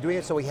like the way they're doing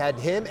it. So we had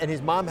him, and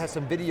his mom has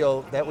some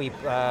video that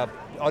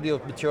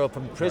audio material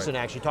from prison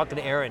actually, talking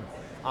to Aaron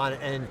on it,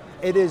 and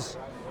it is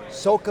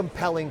so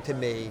compelling to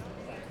me,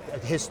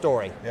 his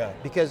story.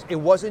 Because it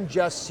wasn't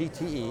just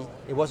CTE,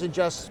 it wasn't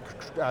just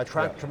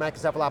traumatic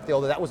encephalopathy,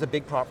 although that was a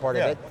big part of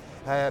it.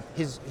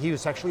 He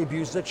was sexually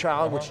abused as a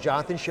child, which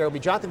Jonathan shared with me.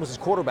 Jonathan was his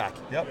quarterback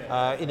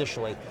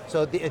initially.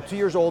 So 2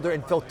 years older,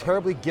 and felt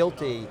terribly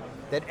guilty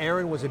that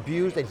Aaron was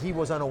abused and he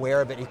was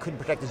unaware of it. He couldn't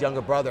protect his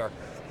younger brother.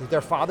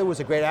 Their father was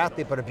a great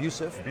athlete, but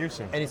abusive.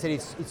 And he said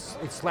it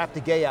slapped the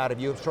gay out of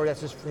you. I'm sorry,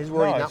 that's his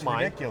word, not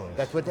mine. Ridiculous.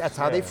 That's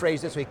how they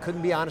phrased it. So he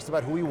couldn't be honest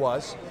about who he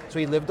was. So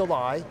he lived a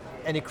lie.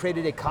 and it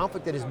created a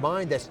conflict in his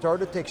mind that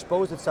started to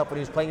expose itself when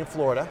he was playing in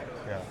Florida.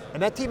 Yeah.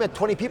 And that team had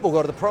 20 people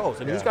go to the pros.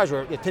 I mean, these guys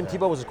were, Tim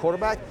Tebow was his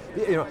quarterback.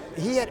 You know,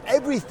 he had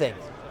everything.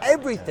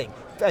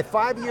 A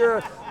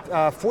 5-year,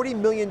 $40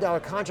 million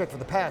contract for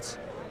the Pats,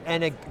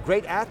 and a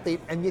great athlete,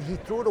 and yet he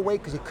threw it away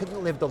because he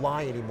couldn't live the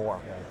lie anymore.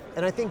 Yeah.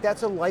 And I think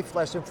that's a life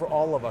lesson for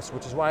all of us,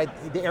 which is why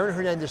the Aaron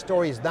Hernandez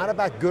story is not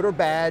about good or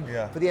bad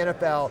for the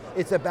NFL.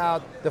 It's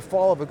about the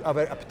fall of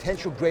a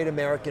potential great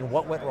American,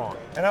 what went wrong.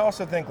 And I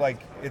also think like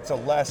it's a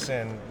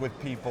lesson with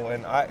people,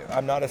 and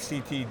I'm not a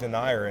CT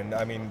denier, and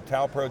I mean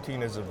tau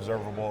protein is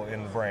observable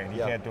in the brain. You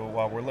can't do it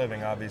while we're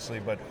living, obviously,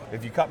 but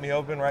if you cut me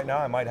open right now,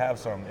 I might have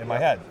some in my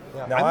head.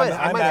 Yeah. Now,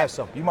 I might have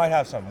some. You might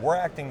have some. We're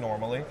acting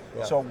normally,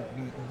 so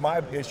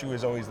my issue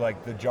is always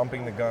like the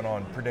jumping the gun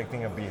on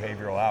predicting a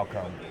behavioral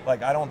outcome.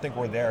 Like I don't think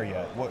we're there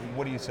yet.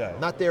 What do you say?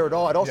 Not there at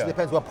all. It also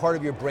depends what part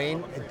of your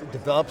brain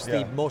develops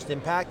the most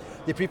impact.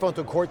 The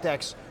prefrontal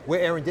cortex,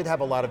 where Aaron did have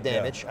a lot of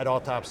damage at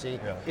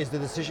autopsy, is the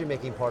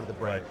decision-making part of the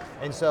brain. Right.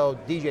 And so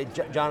DJ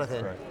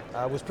Jonathan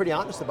was pretty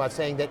honest about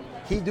saying that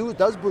he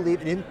does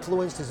believe it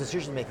influenced his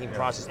decision-making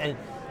process.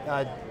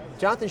 And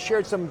Jonathan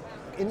shared some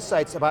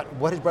insights about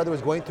what his brother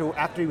was going through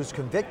after he was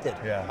convicted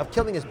of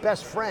killing his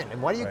best friend. And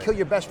why do you kill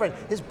your best friend?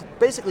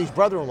 Basically his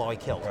brother-in-law he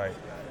killed. Right.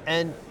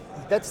 And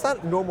that's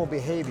not normal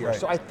behavior. Right.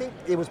 So I think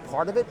it was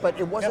part of it, but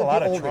it wasn't a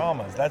lot of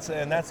traumas. That's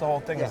the whole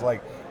thing is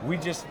like we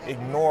just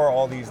ignore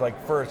all these,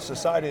 like, for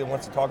society that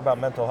wants to talk about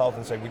mental health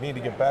and say we need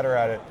to get better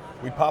at it.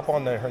 We pop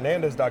on the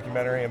Hernandez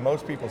documentary and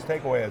most people's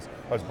takeaway is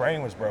his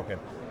brain was broken.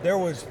 There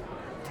were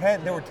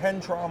 10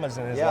 traumas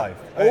in his life.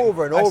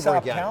 Over and over again. I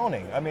stopped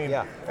counting. I mean,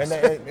 and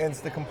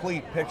it's the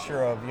complete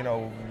picture of, you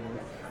know,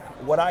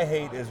 what I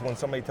hate is when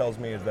somebody tells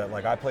me is that,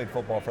 like, I played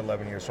football for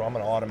 11 years, so I'm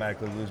going to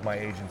automatically lose my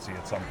agency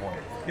at some point.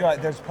 You know,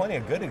 there's plenty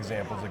of good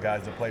examples of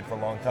guys that played for a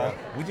long time.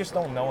 We just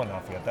don't know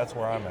enough yet. That's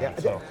where I'm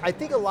at. So I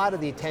think a lot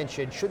of the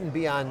attention shouldn't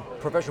be on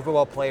professional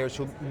football players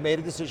who made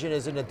a decision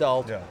as an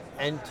adult.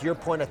 And to your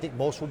point, I think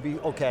most would be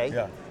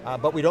okay.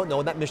 But we don't know,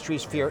 and that mystery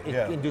is fear. It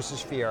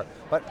induces fear.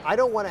 But I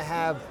don't want to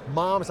have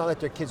moms not let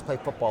their kids play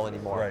football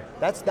anymore. Right.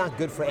 That's not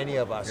good for any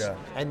of us.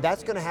 And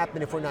that's going to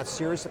happen if we're not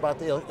serious about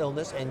the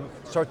illness and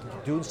start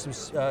doing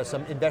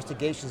some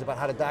investigations about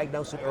how to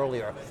diagnose it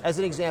earlier. As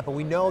an example,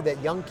 we know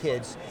that young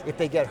kids, if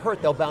they get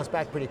hurt, they'll bounce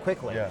back pretty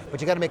quickly. But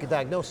you got to make a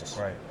diagnosis.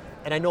 Right.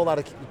 And I know a lot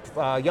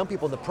of young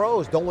people in the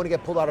pros don't want to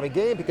get pulled out of a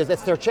game because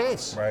that's their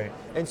chance. Right.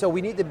 And so we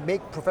need to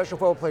make professional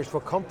football players feel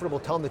comfortable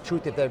telling the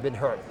truth if they've been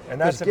hurt. And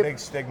that's a big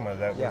stigma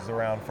that was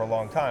around for a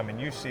long time. And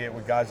you see it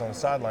with guys on the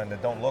sideline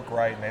that don't look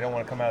right and they don't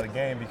want to come out of the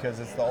game because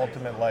it's the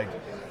ultimate, like,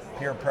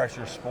 peer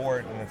pressure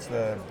sport, and it's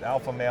the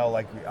alpha male,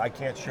 like, I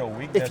can't show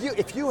weakness.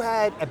 If you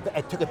had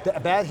took a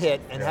bad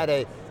hit and had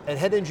a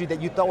head injury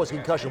that you thought was a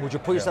concussion, would you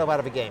pull yourself out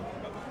of a game?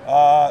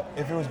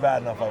 If it was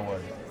bad enough, I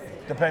would,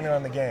 depending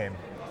on the game.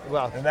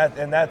 Well,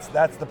 and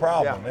that's the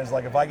problem. Is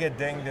like if I get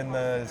dinged in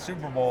the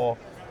Super Bowl,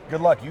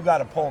 good luck. You got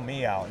to pull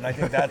me out, and I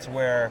think that's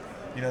where,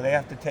 you know, they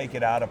have to take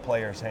it out of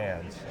players'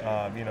 hands.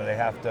 You know, they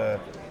have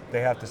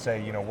to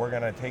say, you know, we're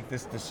going to take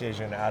this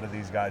decision out of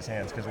these guys'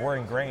 hands because we're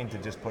ingrained to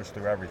just push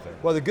through everything.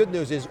 Well, the good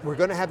news is we're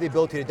going to have the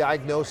ability to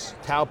diagnose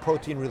tau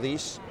protein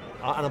release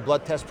on a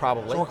blood test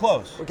probably. So we're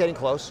close. We're getting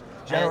close.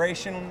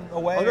 Generation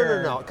away? Oh,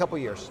 no, a couple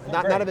years.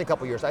 Not even a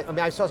couple years. I mean,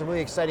 I saw some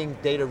really exciting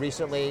data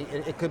recently.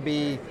 It could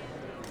be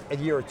a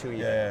year or 2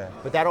 years.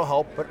 But that'll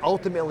help. But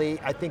ultimately,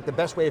 I think the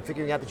best way of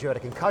figuring out that you had a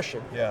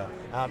concussion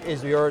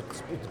is your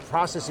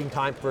processing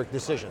time for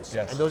decisions.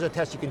 And those are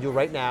tests you can do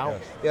right now.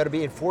 They ought to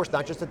be enforced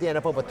not just at the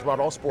NFL, but throughout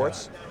all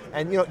sports.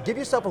 And, you know, give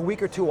yourself a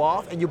week or two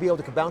off, and you'll be able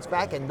to bounce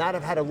back and not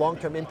have had a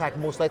long-term impact,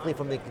 most likely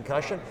from the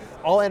concussion.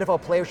 All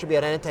NFL players should be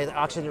on an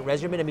antioxidant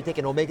regimen and be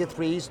taking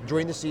omega-3s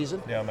during the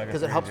season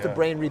because it helps the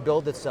brain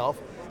rebuild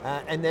itself.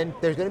 And then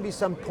there's going to be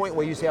some point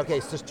where you say, okay,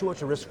 it's just too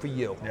much a risk for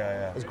you.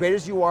 As great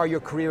as you are,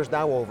 your career is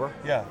now over.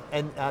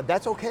 And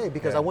that's okay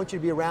because I want you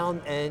to be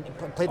around and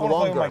play the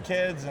long game. I want to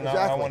play with my kids, and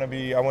I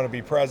want to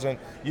be present.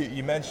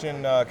 You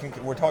mentioned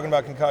we're talking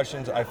about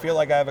concussions. I feel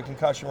like I have a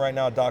concussion right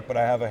now, Doc, but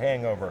I have a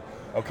hangover.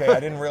 Okay, I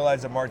didn't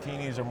realize that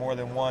martinis are more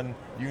than one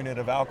unit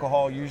of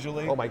alcohol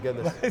usually. Oh my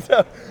goodness.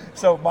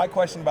 So my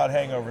question about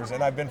hangovers,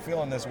 and I've been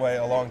feeling this way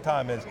a long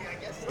time, is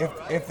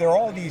if there are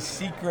all these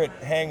secret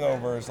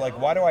hangovers, like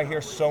why do I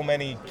hear so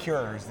many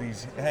cures,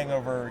 these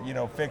hangover, you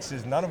know,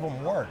 fixes? None of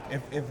them work.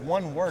 If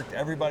one worked,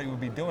 everybody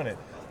would be doing it.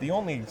 The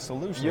only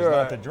solution is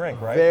not to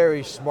drink, right?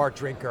 Very smart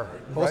drinker.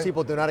 Most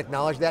people do not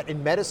acknowledge that.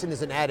 In medicine,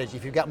 is an adage: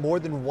 if you've got more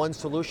than one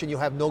solution,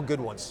 you'll have no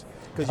good ones.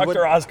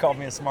 Dr. Oz called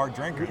me a smart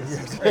drinker.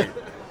 This is great.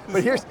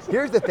 But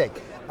here's the thing.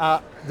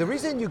 The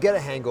reason you get a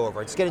hangover,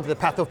 let's get into the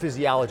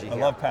pathophysiology here. I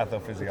love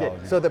pathophysiology.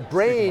 Okay. So the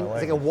brain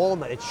is like a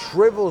walnut. It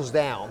shrivels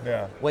down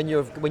when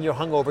you're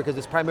hungover because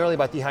it's primarily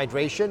about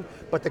dehydration,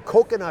 but the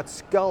coconut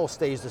skull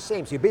stays the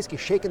same. So you're basically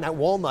shaking that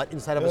walnut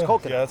inside of his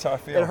coconut. Yeah, that's how I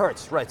feel. It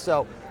hurts, right.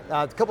 So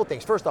a couple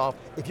things. First off,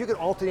 if you can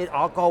alternate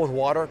alcohol with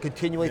water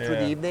continually through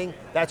the evening,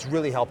 that's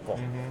really helpful.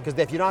 Because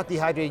if you're not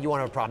dehydrated, you won't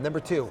have a problem.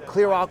 Number two,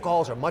 clear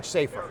alcohols are much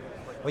safer.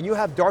 When you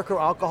have darker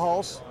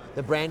alcohols,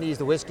 the brandies,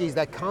 the whiskeys,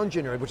 that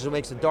congener, which is what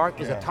makes it dark,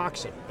 is a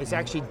toxin. It's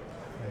actually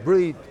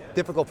really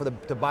difficult for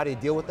the body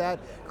to deal with that.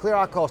 Clear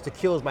alcohols,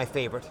 tequila is my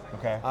favorite.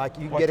 Okay. You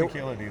can what get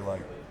tequila do you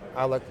like?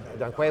 I like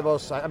Don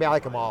Cuervos. I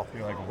like them all.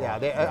 You like them all?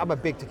 Yeah, I'm a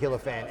big tequila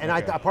fan, and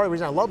Okay. part of the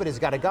reason I love it is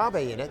it's got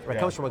agave in it. It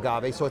comes from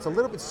agave, so it's a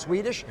little bit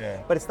sweetish,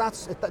 but it's not.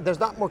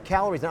 There's not more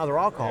calories than other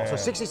alcohol. So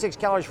 66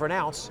 calories for an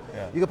ounce.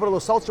 You can put a little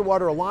seltzer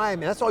water or lime,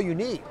 and that's all you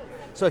need.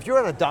 So if you're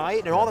on a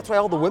diet, and that's why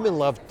all the women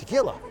love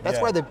tequila.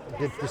 That's why the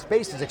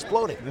space is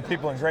exploding. The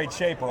people in great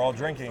shape are all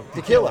drinking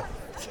Tequila.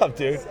 What's up,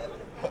 dude?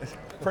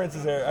 Prince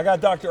is there. I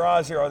got Dr.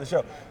 Oz here on the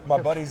show.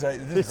 My buddies, this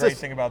is the great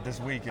thing about this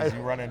week is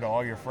you run into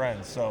all your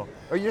friends. So,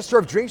 or you just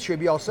serve drinks, you'd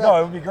be all set. No,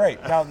 it would be great.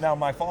 Now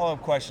my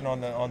follow-up question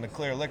on the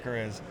clear liquor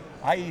is,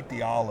 I eat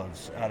the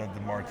olives out of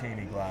the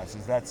martini glass.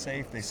 Is that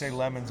safe? They say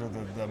lemons are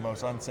the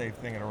most unsafe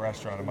thing in a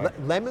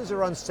restaurant. Lemons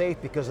are unsafe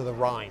because of the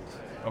rind.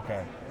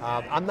 Okay.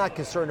 I'm not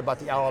concerned about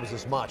the olives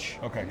as much.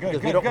 Okay,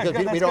 good.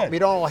 Because we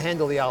don't all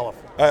handle the olive.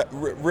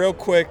 Real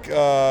quick,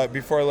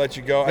 before I let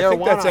you go,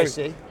 Marijuana, I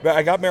see. But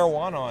I got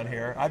marijuana on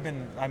here.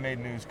 I made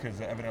news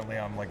because evidently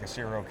I'm like a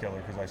serial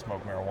killer because I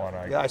smoke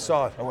marijuana. Yeah, I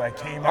saw it. I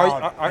came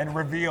out and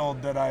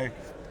revealed that I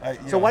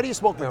so why do you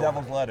smoke marijuana? The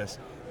devil's lettuce.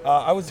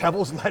 I was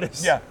devil's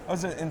lettuce. Yeah, I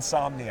was an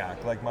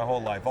insomniac like my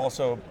whole life.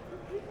 Also,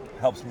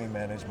 helps me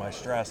manage my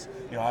stress.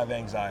 I have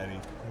anxiety.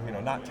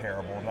 Not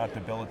terrible, not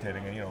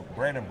debilitating. And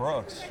Brandon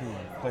Brooks, who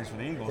plays for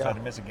the Eagles, had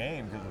to miss a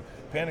game because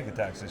of panic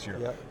attacks this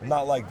year.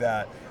 Not like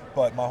that,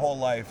 but my whole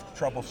life,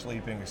 trouble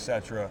sleeping,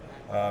 etc.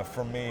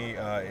 For me,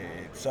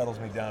 it settles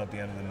me down at the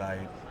end of the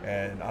night,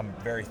 and I'm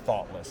very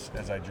thoughtless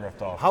as I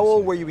drift off. How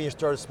old were you when you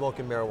started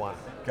smoking marijuana?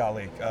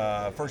 Golly,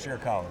 first year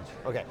of college.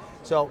 Okay,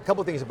 so a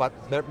couple of things about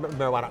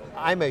marijuana.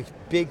 I'm a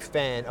big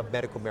fan of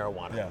medical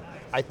marijuana. Yeah.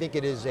 I think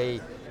it is a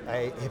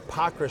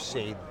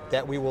hypocrisy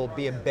that we will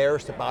be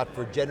embarrassed about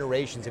for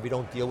generations if we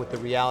don't deal with the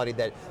reality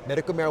that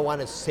medical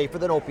marijuana is safer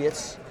than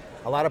opiates.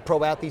 A lot of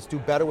pro athletes do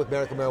better with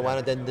medical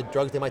marijuana than the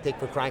drugs they might take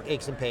for chronic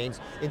aches and pains.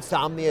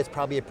 Insomnia is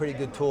probably a pretty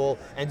good tool.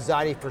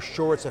 Anxiety, for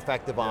sure, it's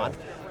effective on.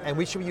 And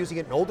we should be using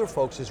it in older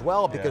folks as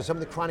well because some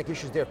of the chronic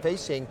issues they're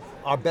facing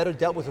are better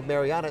dealt with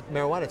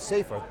marijuana. It's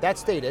safer. That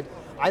stated,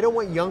 I don't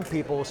want young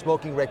people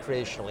smoking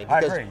recreationally.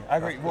 Because, I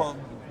agree. Well,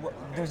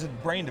 there's a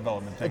brain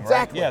development thing,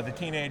 exactly. right? Yeah, the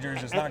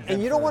teenagers, it's not good.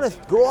 And you don't want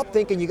to grow up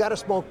thinking you got to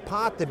smoke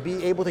pot to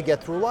be able to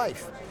get through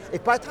life.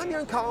 If by the time you're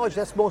in college,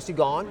 that's mostly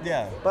gone.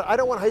 Yeah. But I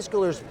don't want high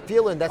schoolers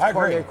feeling that's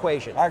part of the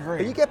equation. I agree.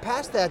 But you get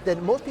past that,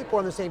 then most people are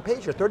on the same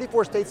page here.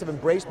 34 states have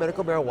embraced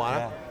medical marijuana.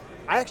 Yeah.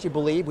 I actually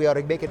believe we ought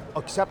to make it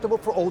acceptable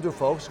for older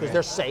folks because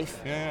they're safe.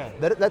 Yeah.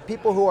 Let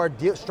people who are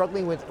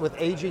struggling with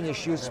aging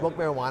issues smoke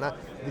marijuana.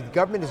 The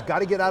government has got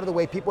to get out of the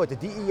way. People at the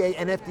DEA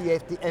and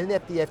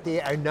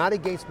FDA are not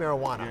against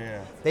marijuana.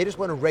 Yeah. They just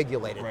want to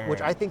regulate it,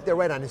 which I think they're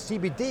right on. And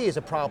CBD is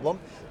a problem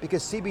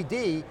because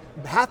CBD,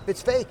 half of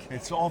it's fake.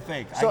 It's all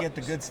fake. So, I get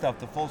the good stuff,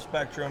 the full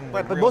spectrum.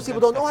 Right, but most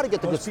people don't know how to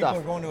get the good stuff.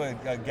 Most people are going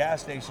to a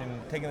gas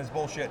station taking this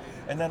bullshit,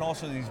 and then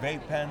also these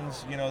vape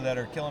pens, that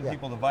are killing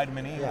people. The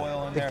vitamin E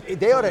oil in there.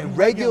 They ought to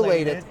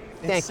regulate it.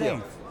 Thank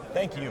you.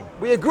 Thank you.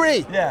 We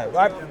agree. Yeah,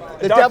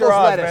 the Dr. devil's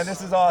Oz, lettuce. Man,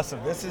 this is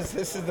awesome. This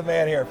is the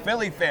man here.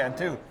 Philly fan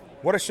too.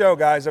 What a show,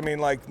 guys. I mean,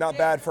 not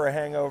bad for a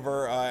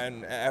hangover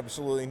and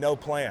absolutely no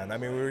plan. I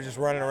mean, we were just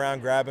running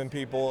around grabbing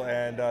people,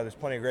 and there's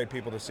plenty of great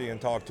people to see and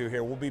talk to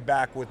here. We'll be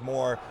back with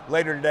more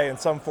later today in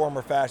some form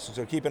or fashion,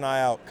 so keep an eye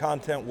out.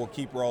 Content will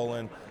keep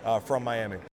rolling from Miami.